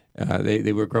thirsty.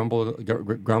 They were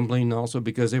grumbling also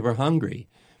because they were hungry.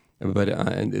 But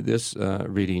in this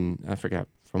reading, I forgot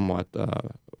from what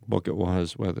book it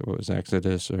was, whether it was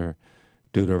Exodus or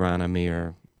Deuteronomy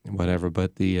or whatever,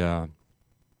 but the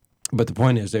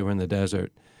point is they were in the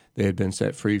desert. They had been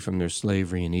set free from their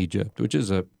slavery in Egypt, which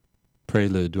is a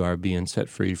prelude to our being set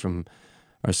free from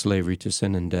our slavery to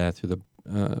sin and death through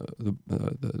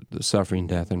the suffering,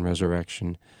 death, and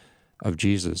resurrection of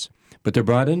Jesus. But they're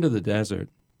brought into the desert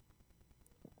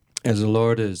as the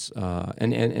Lord is,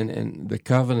 and the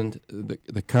covenant,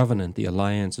 the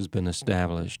alliance has been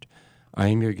established. I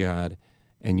am your God,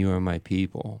 and you are my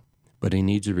people. But he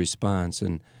needs a response,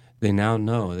 and they now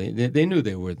know. They knew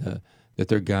that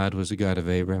their God was the God of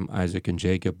Abraham, Isaac, and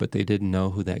Jacob, but they didn't know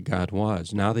who that God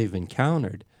was. Now they've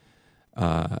encountered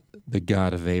the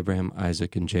God of Abraham,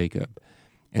 Isaac, and Jacob,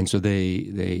 and so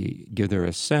they give their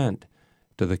assent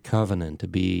to the covenant to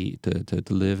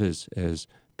live as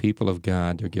people of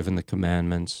God. They're given the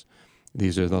commandments.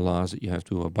 These are the laws that you have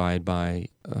to abide by,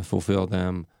 fulfill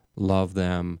them, love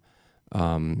them,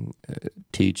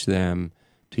 teach them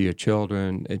to your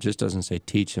children. It just doesn't say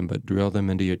teach them, but drill them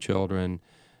into your children.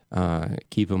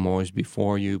 Keep them always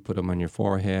before you. Put them on your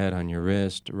forehead, on your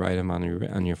wrist. Write them on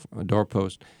your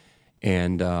doorpost,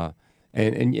 and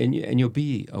you'll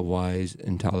be a wise,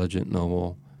 intelligent,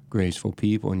 noble, graceful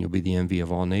people, and you'll be the envy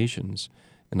of all nations.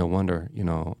 and to wonder,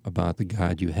 about the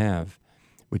God you have,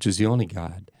 which is the only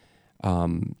God.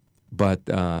 But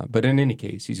in any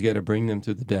case, he's got to bring them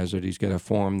to the desert. He's got to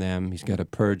form them. He's got to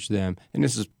purge them. And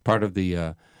this is part of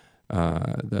the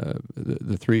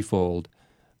threefold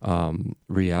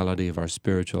reality of our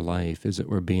spiritual life, is that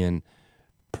we're being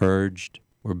purged,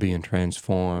 we're being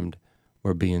transformed,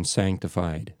 we're being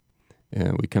sanctified.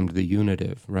 We come to the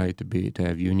unitive, right? To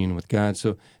have union with God,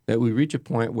 so that we reach a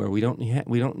point where we don't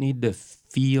need to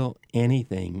feel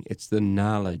anything. It's the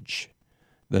knowledge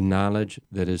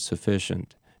that is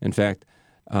sufficient. In fact,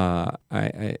 I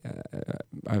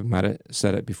might have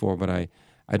said it before, but I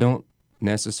don't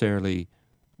necessarily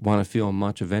want to feel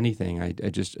much of anything. I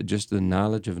just the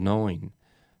knowledge of knowing.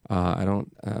 I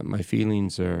don't. My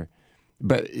feelings are.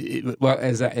 But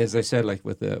as I said, like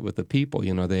with the people,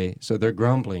 they're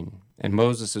grumbling, and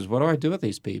Moses says, "What do I do with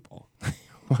these people?"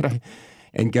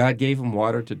 And God gave them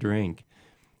water to drink.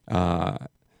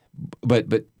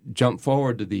 But jump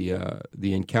forward to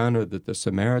the encounter that the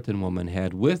Samaritan woman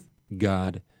had with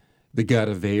God, the God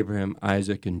of Abraham,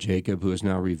 Isaac, and Jacob, who has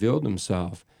now revealed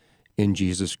himself in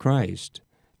Jesus Christ.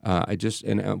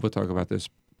 And we'll talk about this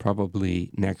probably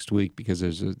next week, because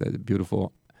there's a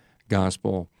beautiful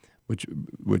gospel,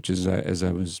 which is, as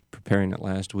I was preparing it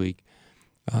last week,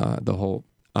 the whole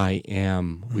I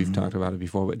am. We've talked about it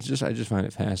before, but I just find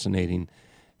it fascinating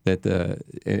that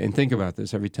and think about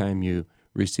this, every time you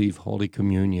receive Holy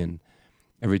Communion,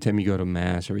 every time you go to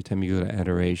Mass, every time you go to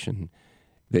adoration,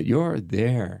 that you're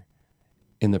there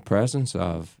in the presence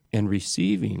of and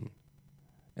receiving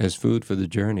as food for the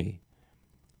journey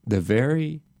the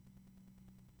very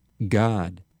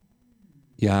God,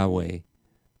 Yahweh,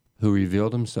 who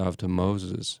revealed himself to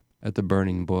Moses at the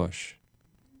burning bush,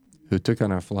 who took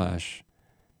on our flesh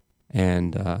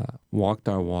and walked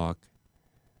our walk,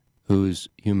 whose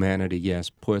humanity, yes,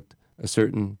 put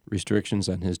certain restrictions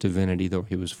on his divinity, though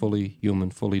he was fully human,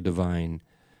 fully divine,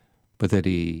 but that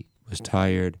he was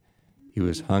tired, he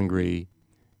was hungry,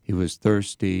 he was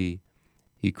thirsty,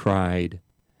 he cried,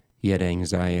 he had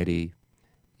anxiety,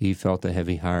 he felt a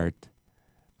heavy heart.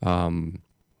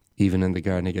 Even in the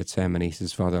Garden of Gethsemane, he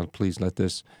says, "Father, please let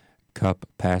this cup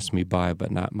pass me by, but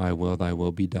not my will, thy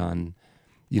will be done."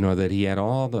 That he had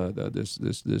all the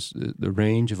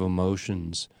range of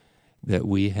emotions that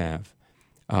we have,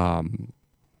 and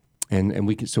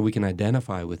we can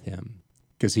identify with him,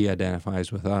 because he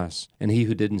identifies with us. And he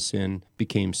who didn't sin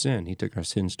became sin. He took our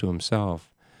sins to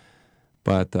himself.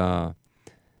 But I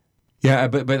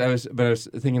was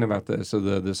thinking about this. So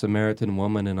the Samaritan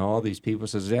woman and all these people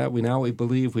says, we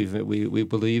believe we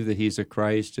believe that he's a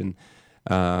Christ, and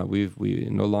we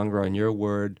no longer on your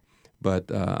word,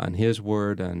 but on his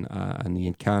word, and on the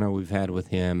encounter we've had with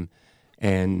him.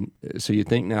 And so you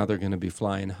think now they're going to be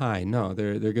flying high. No,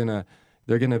 they're going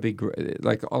to be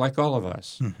like all of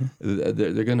us. Mm-hmm.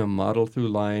 They're going to muddle through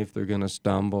life. They're going to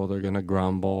stumble. They're going to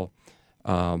grumble.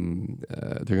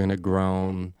 They're going to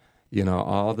groan.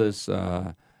 All this.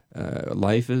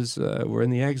 Life is. We're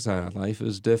in the exile. Life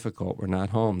is difficult. We're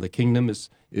not home. The kingdom is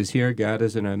here. God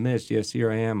is in our midst. Yes,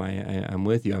 here I am. I'm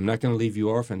with you. I'm not going to leave you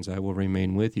orphans. I will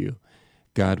remain with you.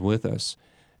 God with us,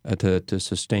 to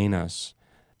sustain us,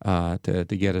 to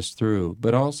get us through,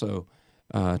 but also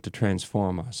to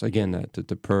transform us. Again,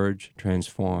 to purge,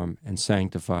 transform, and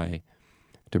sanctify,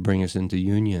 to bring us into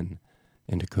union,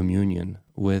 into communion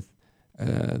with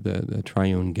the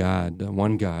triune God, the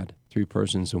one God, three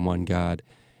persons in one God,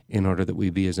 in order that we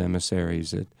be his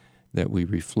emissaries, that we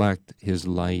reflect his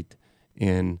light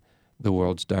in the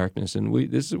world's darkness. And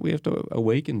we have to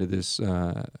awaken to this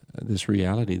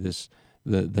reality,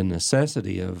 the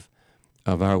necessity of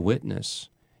our witness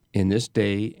in this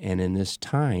day and in this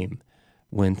time,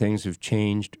 when things have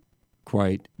changed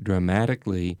quite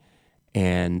dramatically,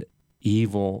 and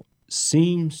evil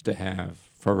seems to have,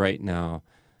 for right now,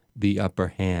 the upper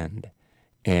hand.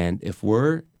 And if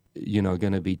we're,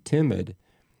 going to be timid,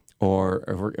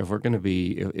 or if we're going to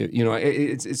be,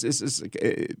 it's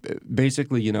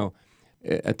basically,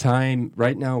 a time.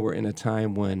 Right now, we're in a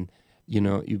time when,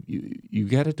 you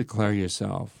got to declare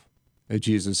yourself.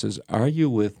 Jesus says, "Are you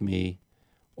with me,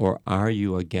 or are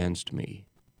you against me?"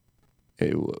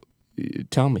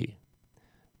 Tell me,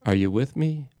 are you with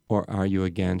me, or are you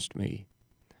against me?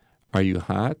 Are you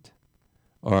hot,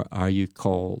 or are you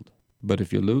cold? But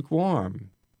if you're lukewarm,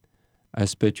 I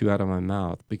spit you out of my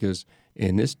mouth. Because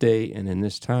in this day and in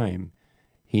this time,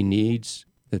 he needs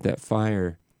that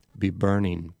fire be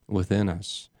burning within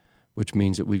us, which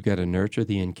means that we've got to nurture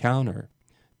the encounter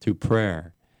through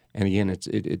prayer. And again,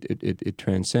 it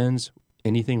transcends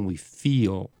anything we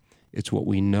feel. It's what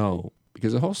we know,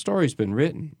 because the whole story's been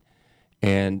written.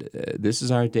 And this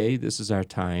is our day, this is our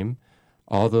time.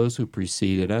 All those who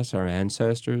preceded us, our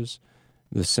ancestors,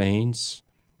 the saints,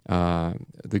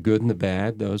 the good and the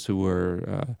bad, those who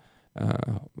were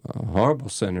horrible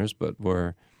sinners but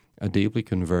were deeply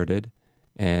converted,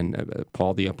 and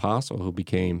Paul the Apostle, who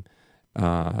became,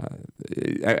 I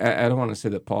don't want to say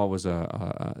that Paul was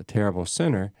a terrible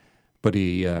sinner, but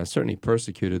he certainly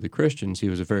persecuted the Christians. He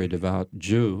was a very devout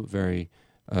Jew, very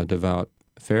devout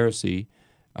Pharisee,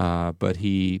 but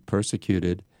he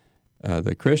persecuted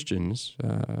the Christians.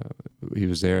 He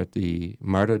was there at the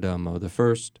martyrdom of the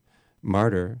first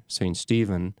martyr, St.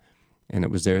 Stephen, and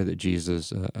it was there that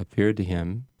Jesus appeared to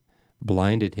him,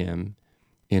 blinded him,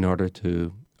 in order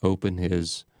to open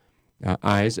his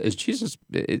eyes, as Jesus,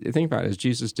 think about it, as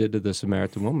Jesus did to the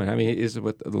Samaritan woman. I mean, is it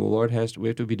what the Lord has to, we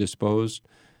have to be disposed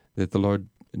that the Lord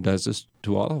does this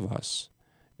to all of us.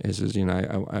 It says,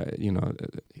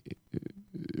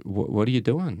 what are you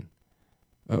doing?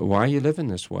 Why are you living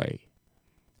this way?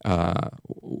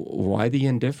 Why the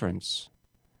indifference?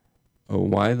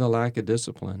 Why the lack of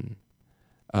discipline?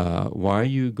 Why are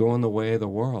you going the way of the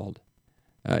world?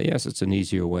 Yes, it's an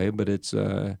easier way, but it's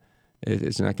not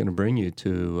going to bring you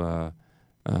to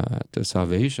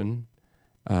salvation.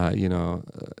 As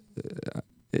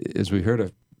we heard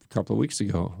a couple of weeks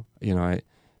ago, I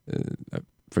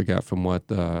forgot from what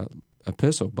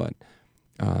epistle, but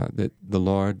that the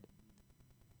Lord,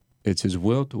 it's His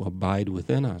will to abide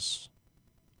within us.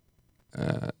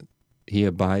 He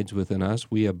abides within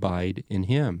us, we abide in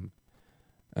Him,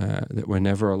 that we're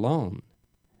never alone.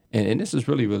 And this is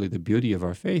really, really the beauty of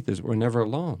our faith, is we're never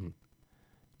alone.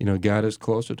 God is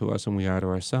closer to us than we are to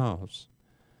ourselves.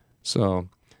 So,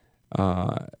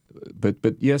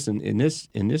 but yes, in this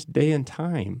day and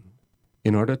time,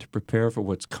 in order to prepare for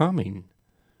what's coming,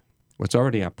 what's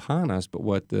already upon us, but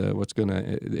what's going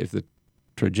to, if the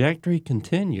trajectory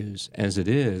continues as it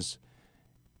is,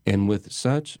 and with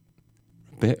such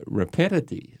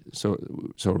rapidity, so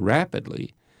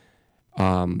rapidly,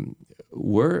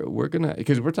 we're gonna,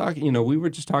 because we're talking, we were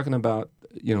just talking about,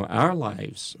 our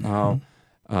lives, how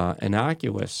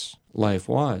innocuous life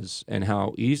was, and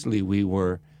how easily we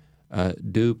were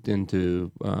duped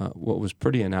into what was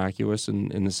pretty innocuous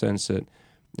in the sense that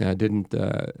didn't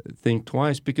think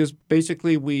twice, because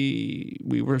basically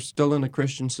we were still in a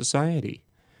Christian society,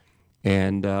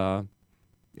 and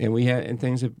we had, and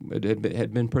things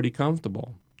had been pretty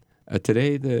comfortable.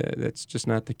 Today, that's just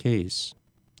not the case.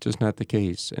 Just not the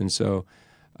case. And so,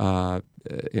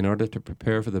 in order to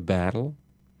prepare for the battle,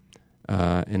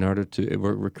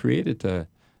 we're created to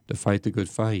fight the good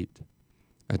fight,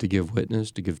 to give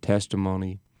witness, to give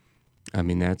testimony. I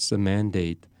mean, that's the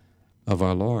mandate of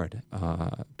our Lord.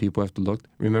 People have to look.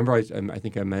 Remember, I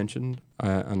think I mentioned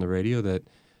on the radio that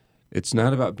it's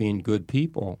not about being good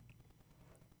people.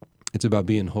 It's about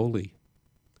being holy.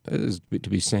 It is to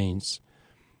be saints,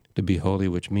 to be holy,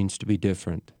 which means to be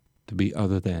different, to be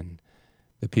other than.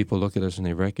 The people look at us and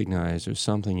they recognize there's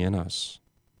something in us,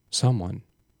 someone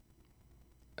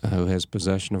who has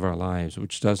possession of our lives,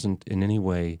 which doesn't in any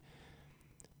way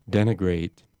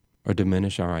denigrate or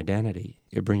diminish our identity.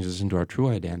 It brings us into our true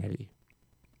identity.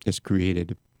 It's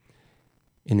created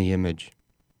in the image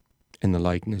and the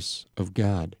likeness of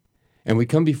God. And we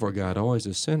come before God always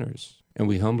as sinners, and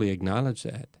we humbly acknowledge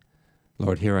that.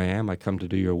 Lord, here I am, I come to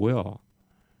do your will.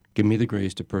 Give me the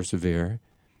grace to persevere.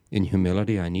 In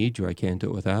humility, I need you, I can't do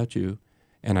it without you,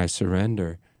 and I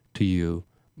surrender to you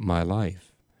my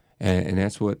life. And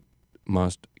that's what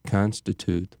must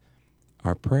constitute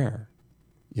our prayer,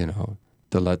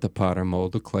 to let the potter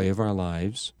mold the clay of our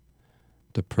lives,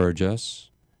 to purge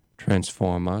us,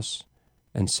 transform us,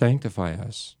 and sanctify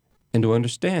us, and to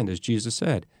understand, as Jesus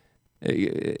said,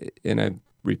 and I've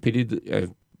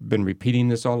been repeating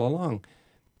this all along,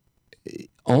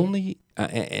 only,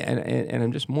 and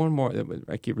I'm just more and more,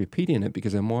 I keep repeating it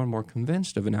because I'm more and more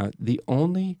convinced of it now, the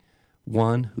only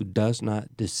one who does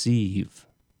not deceive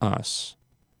us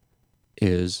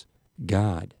is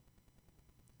God.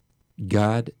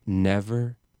 God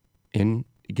never, in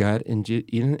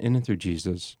and through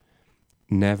Jesus,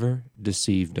 never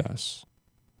deceived us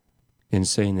in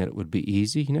saying that it would be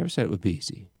easy. He never said it would be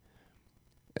easy.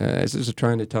 As I was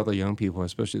trying to tell the young people,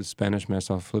 especially the Spanish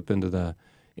mess, I'll flip into the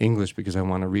English because I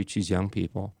want to reach these young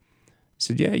people. I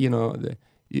said, yeah,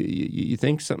 you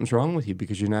think something's wrong with you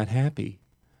because you're not happy.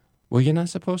 Well, you're not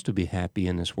supposed to be happy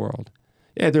in this world.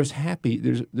 Yeah, there's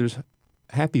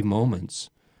happy moments.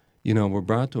 We're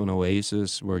brought to an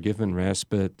oasis. We're given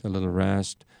respite, a little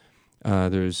rest.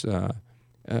 But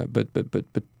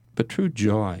true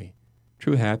joy,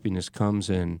 true happiness comes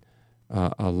in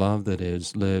a love that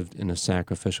is lived in a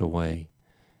sacrificial way.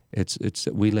 It's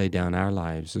that we lay down our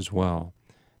lives as well,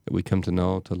 that we come to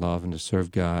know, to love, and to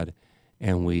serve God,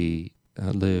 and we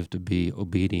live to be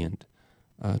obedient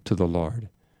to the Lord,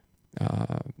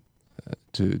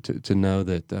 to know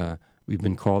that we've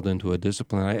been called into a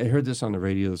discipline. I heard this on the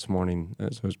radio this morning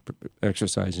as I was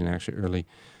exercising actually early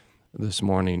this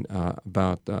morning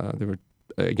about, they were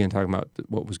again talking about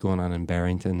what was going on in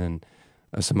Barrington and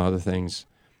some other things,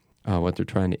 what they're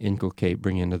trying to inculcate,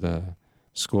 bring into the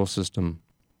school system,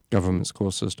 government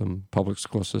school system, public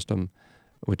school system,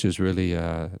 which is really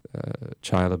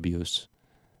child abuse.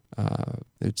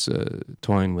 It's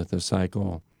toying with the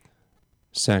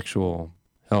psycho-sexual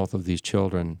health of these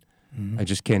children. Mm-hmm. I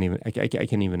just can't even. I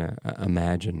can't even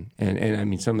imagine. And I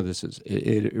mean, some of this is.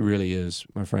 It really is,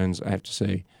 my friends. I have to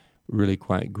say, really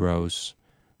quite gross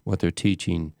what they're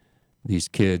teaching these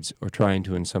kids or trying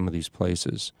to in some of these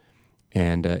places.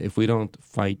 And if we don't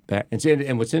fight back,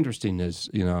 and what's interesting is,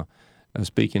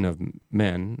 speaking of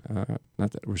men,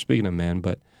 not that we're speaking of men,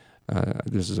 but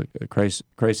this is a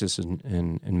crisis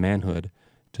in manhood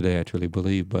today, I truly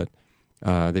believe. But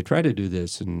they tried to do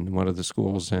this in one of the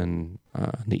schools in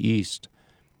the East.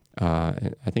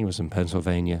 I think it was in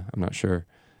Pennsylvania. I'm not sure.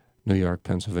 New York,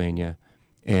 Pennsylvania.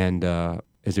 And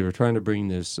as they were trying to bring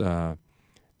this,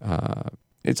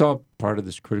 it's all part of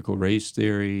this critical race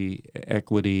theory,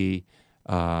 equity,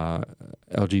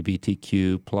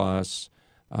 LGBTQ plus,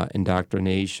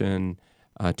 indoctrination,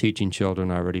 teaching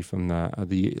children already from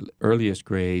the earliest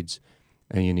grades.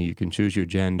 And, you can choose your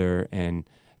gender, and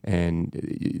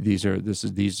these are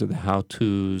the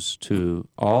how-tos to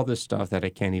all this stuff that I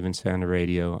can't even say on the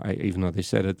radio. Even though they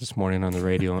said it this morning on the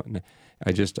radio, and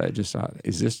I just thought,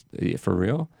 is this for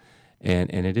real? And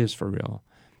it is for real.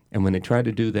 And when they tried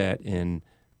to do that in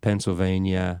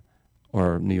Pennsylvania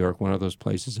or New York, one of those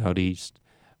places out east,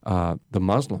 the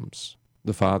Muslims,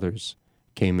 the fathers,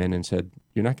 came in and said,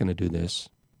 "You're not going to do this.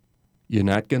 You're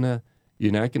not going to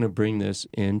bring this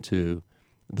into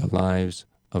the lives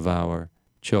of our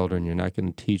children. You're not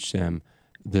going to teach them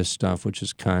this stuff which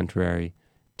is contrary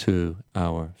to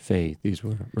our faith." These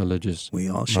were religious We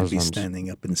all should Muslims. be standing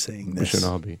up and saying this. We should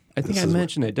all be. I think I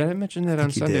mentioned it. Did I mention that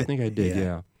on Sunday? I think I did,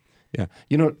 yeah.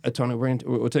 Tony,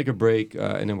 we'll take a break,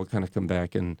 and then we'll kind of come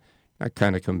back and not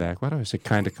kind of come back. Why do I say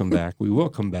kind of come back? We will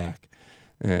come back,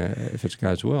 if it's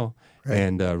God's will, right,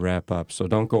 and wrap up. So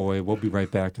don't go away. We'll be right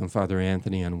back on Father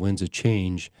Anthony on Winds of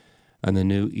Change on the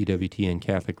new EWTN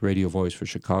Catholic radio voice for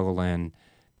Chicagoland,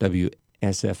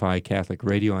 WSFI Catholic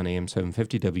Radio on AM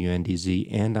 750 WNDZ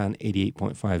and on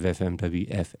 88.5 FM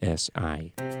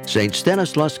WFSI. St.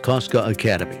 Stanislaus Kostka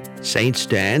Academy. St.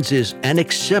 Stan's is an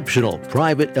exceptional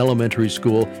private elementary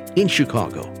school in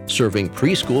Chicago, serving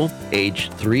preschool, age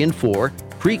 3 and 4,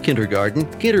 pre-kindergarten,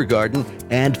 kindergarten,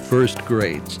 and first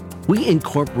grades. We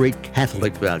incorporate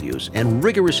Catholic values and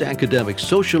rigorous academic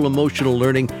social-emotional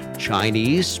learning,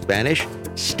 Chinese, Spanish,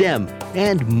 STEM,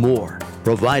 and more,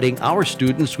 providing our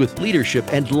students with leadership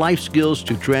and life skills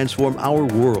to transform our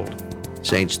world.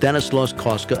 St. Stanislaus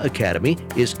Kostka Academy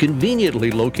is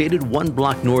conveniently located 1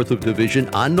 block north of Division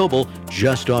on Noble,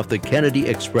 just off the Kennedy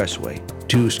Expressway.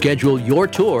 To schedule your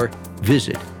tour,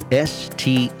 visit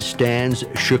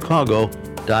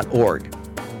ststandschicago.org.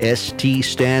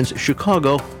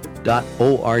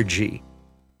 ststandschicago.org.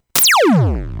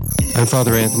 I'm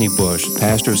Father Anthony Bush,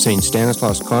 pastor of St.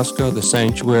 Stanislaus Kostka, the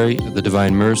Sanctuary of the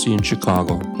Divine Mercy in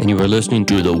Chicago, and you are listening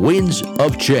to The Winds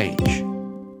of Change.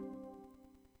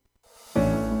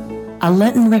 A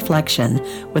Lenten Reflection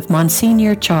with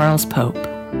Monsignor Charles Pope.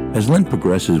 As Lent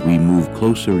progresses, we move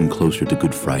closer and closer to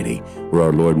Good Friday, where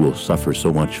our Lord will suffer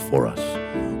so much for us.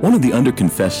 One of the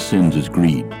underconfessed sins is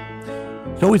greed.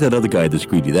 It's always that other guy that's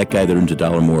greedy, that guy that earns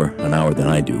 $1 more an hour than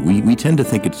I do. We tend to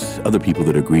think it's other people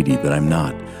that are greedy, that I'm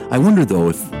not. I wonder, though,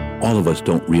 if all of us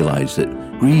don't realize that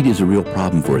greed is a real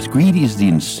problem for us. Greed is the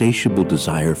insatiable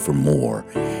desire for more.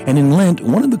 And in Lent,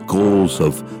 one of the goals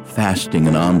of fasting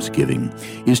and almsgiving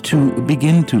is to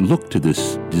begin to look to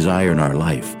this desire in our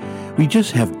life. We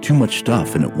just have too much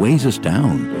stuff, and it weighs us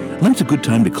down. Lent's a good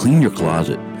time to clean your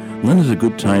closet. Lent is a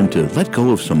good time to let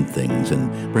go of some things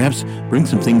and perhaps bring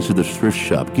some things to the thrift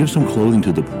shop, give some clothing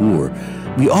to the poor.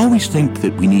 We always think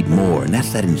that we need more, and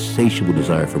that's that insatiable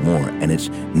desire for more, and it's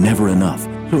never enough.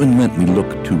 So in Lent, we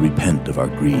look to repent of our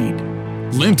greed.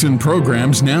 Lenten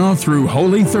programs now through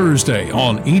Holy Thursday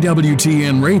on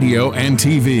EWTN Radio and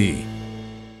TV.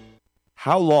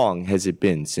 How long has it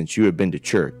been since you have been to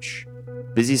church?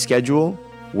 Busy schedule,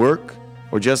 work,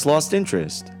 or just lost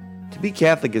interest? To be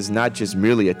Catholic is not just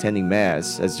merely attending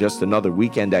Mass as just another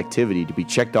weekend activity to be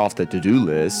checked off the to-do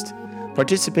list.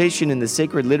 Participation in the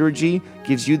sacred liturgy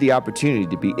gives you the opportunity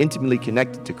to be intimately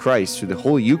connected to Christ through the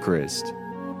Holy Eucharist.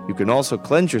 You can also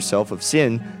cleanse yourself of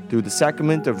sin through the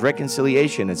sacrament of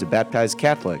reconciliation as a baptized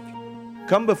Catholic.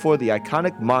 Come before the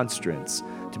iconic monstrance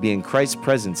to be in Christ's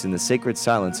presence in the sacred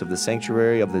silence of the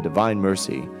Sanctuary of the Divine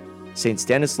Mercy. St.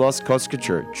 Stanislaus Kostka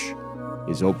Church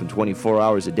is open 24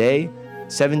 hours a day,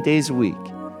 7 days a week.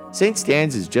 St.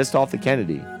 Stan's is just off the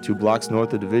Kennedy, 2 blocks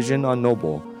north of Division on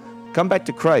Noble. Come back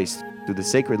to Christ through the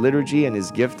sacred liturgy and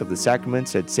his gift of the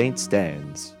sacraments at St.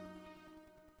 Stan's.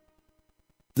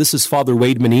 This is Father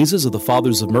Wade Menezes of the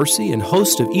Fathers of Mercy and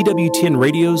host of EWTN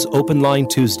Radio's Open Line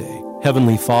Tuesday.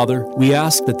 Heavenly Father, we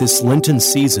ask that this Lenten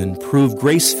season prove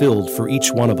grace-filled for each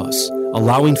one of us,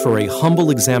 allowing for a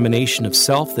humble examination of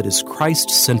self that is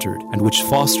Christ-centered and which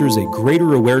fosters a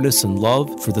greater awareness and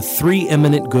love for the 3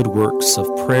 eminent good works of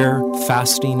prayer,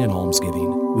 fasting, and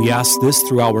almsgiving. We ask this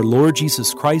through our Lord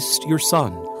Jesus Christ, your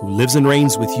Son, who lives and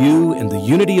reigns with you in the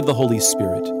unity of the Holy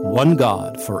Spirit, one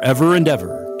God, forever and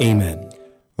ever. Amen.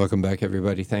 Welcome back,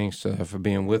 everybody. Thanks for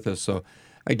being with us. So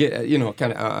I get,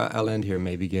 I'll end here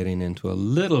maybe getting into a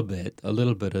little bit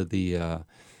of the,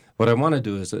 what I want to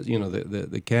do is,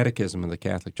 the catechism of the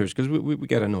Catholic Church, because we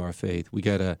got to know our faith. We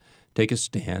got to take a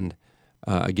stand.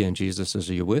 Again, Jesus says,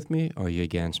 are you with me or are you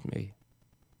against me?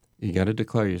 You got to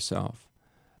declare yourself.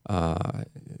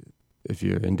 If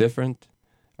you're indifferent,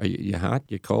 are you hot,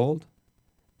 you're cold?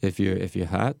 If you're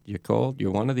hot, you're cold,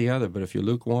 you're one or the other. But if you're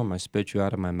lukewarm, I spit you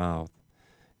out of my mouth.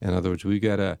 In other words, we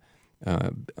got to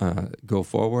go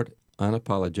forward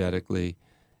unapologetically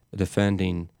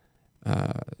defending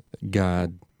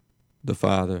God, the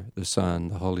Father, the Son,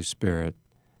 the Holy Spirit.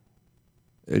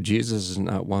 Jesus is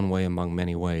not one way among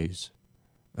many ways.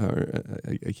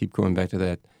 I keep going back to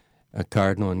that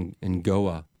cardinal in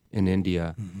Goa in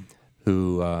India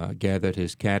who gathered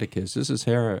his catechism.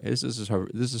 This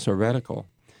is heretical.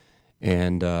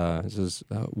 And this is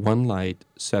 1 light,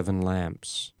 7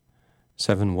 lamps,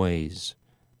 7 ways.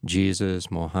 Jesus,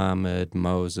 Muhammad,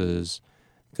 Moses,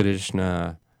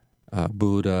 Krishna,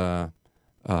 Buddha,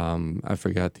 I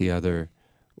forgot the other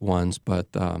ones,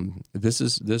 but this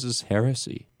is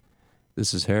heresy.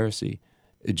 This is heresy.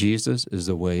 Jesus is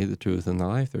the way, the truth, and the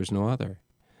life. There's no other,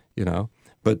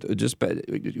 But just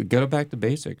go back to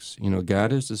basics.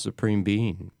 God is the supreme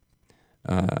being.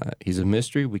 He's a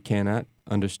mystery we cannot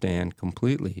understand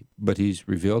completely, but he's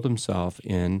revealed himself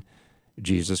in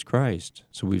Jesus Christ.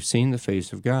 So we've seen the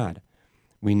face of God.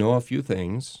 We know a few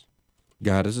things.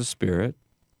 God is a spirit.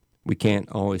 We can't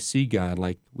always see God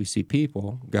like we see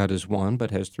people. God is one, but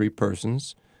has 3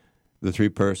 persons. The 3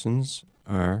 persons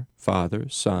are Father,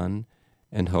 Son,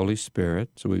 and Holy Spirit.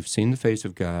 So we've seen the face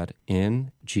of God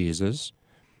in Jesus.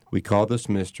 We call this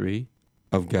mystery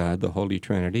of God the Holy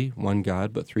Trinity, one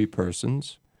God but 3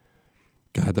 persons.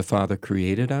 God the Father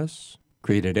created us,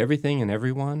 created everything and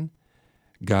everyone.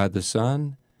 God the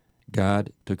Son,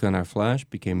 God took on our flesh,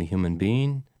 became a human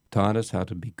being, taught us how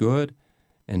to be good,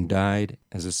 and died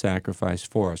as a sacrifice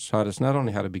for us. Taught us not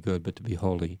only how to be good, but to be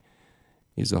holy.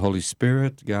 He's the Holy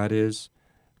Spirit. God is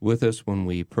with us when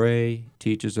we pray,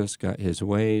 teaches us his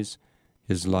ways.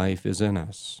 His life is in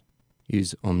us.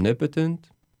 He's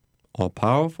omnipotent,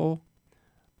 all-powerful,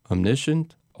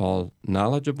 omniscient,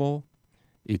 all-knowledgeable,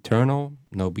 eternal,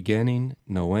 no beginning,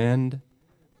 no end,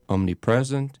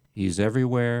 omnipresent. He's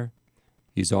everywhere.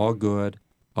 He's all good,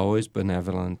 always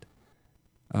benevolent.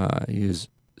 He is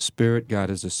spirit. God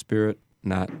is a spirit,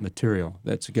 not material.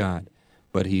 That's God.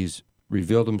 But he's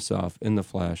revealed himself in the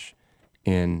flesh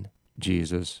in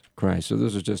Jesus Christ. So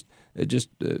those are just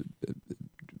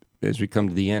as we come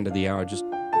to the end of the hour, just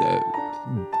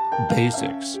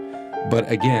basics.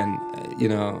 But again,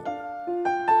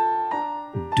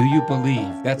 do you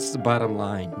believe? That's the bottom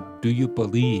line. Do you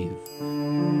believe?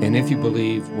 And if you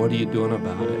believe, what are you doing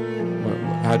about it?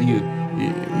 How do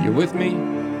you're with me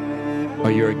or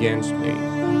you're against me?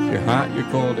 If you're hot, you're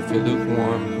cold. If you're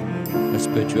lukewarm, I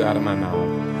spit you out of my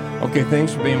mouth. Okay,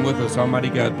 thanks for being with us. Almighty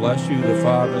God bless you, the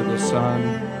Father, the Son,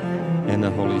 and the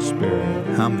Holy Spirit.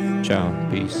 Amen. Ciao.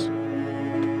 Peace.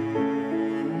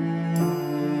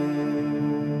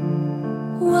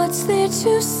 What's there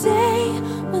to say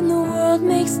when the world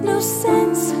makes no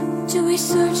sense? Do we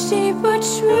search deeper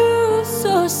truths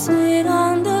or sit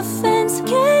on the fence?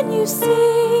 Can you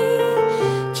see?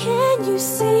 Can you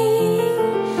see?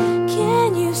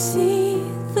 Can you see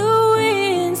the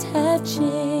winds have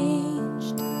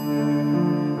changed?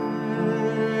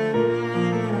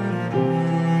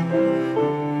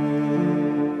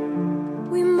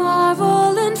 We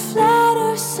marvel and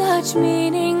flatter such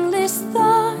meaningless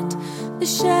thought. The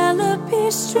shell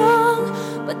appears strong,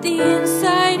 but the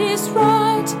inside is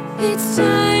right. It's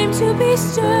time to be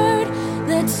stirred.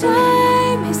 The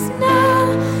time is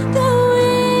now. The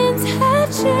winds have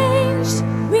changed.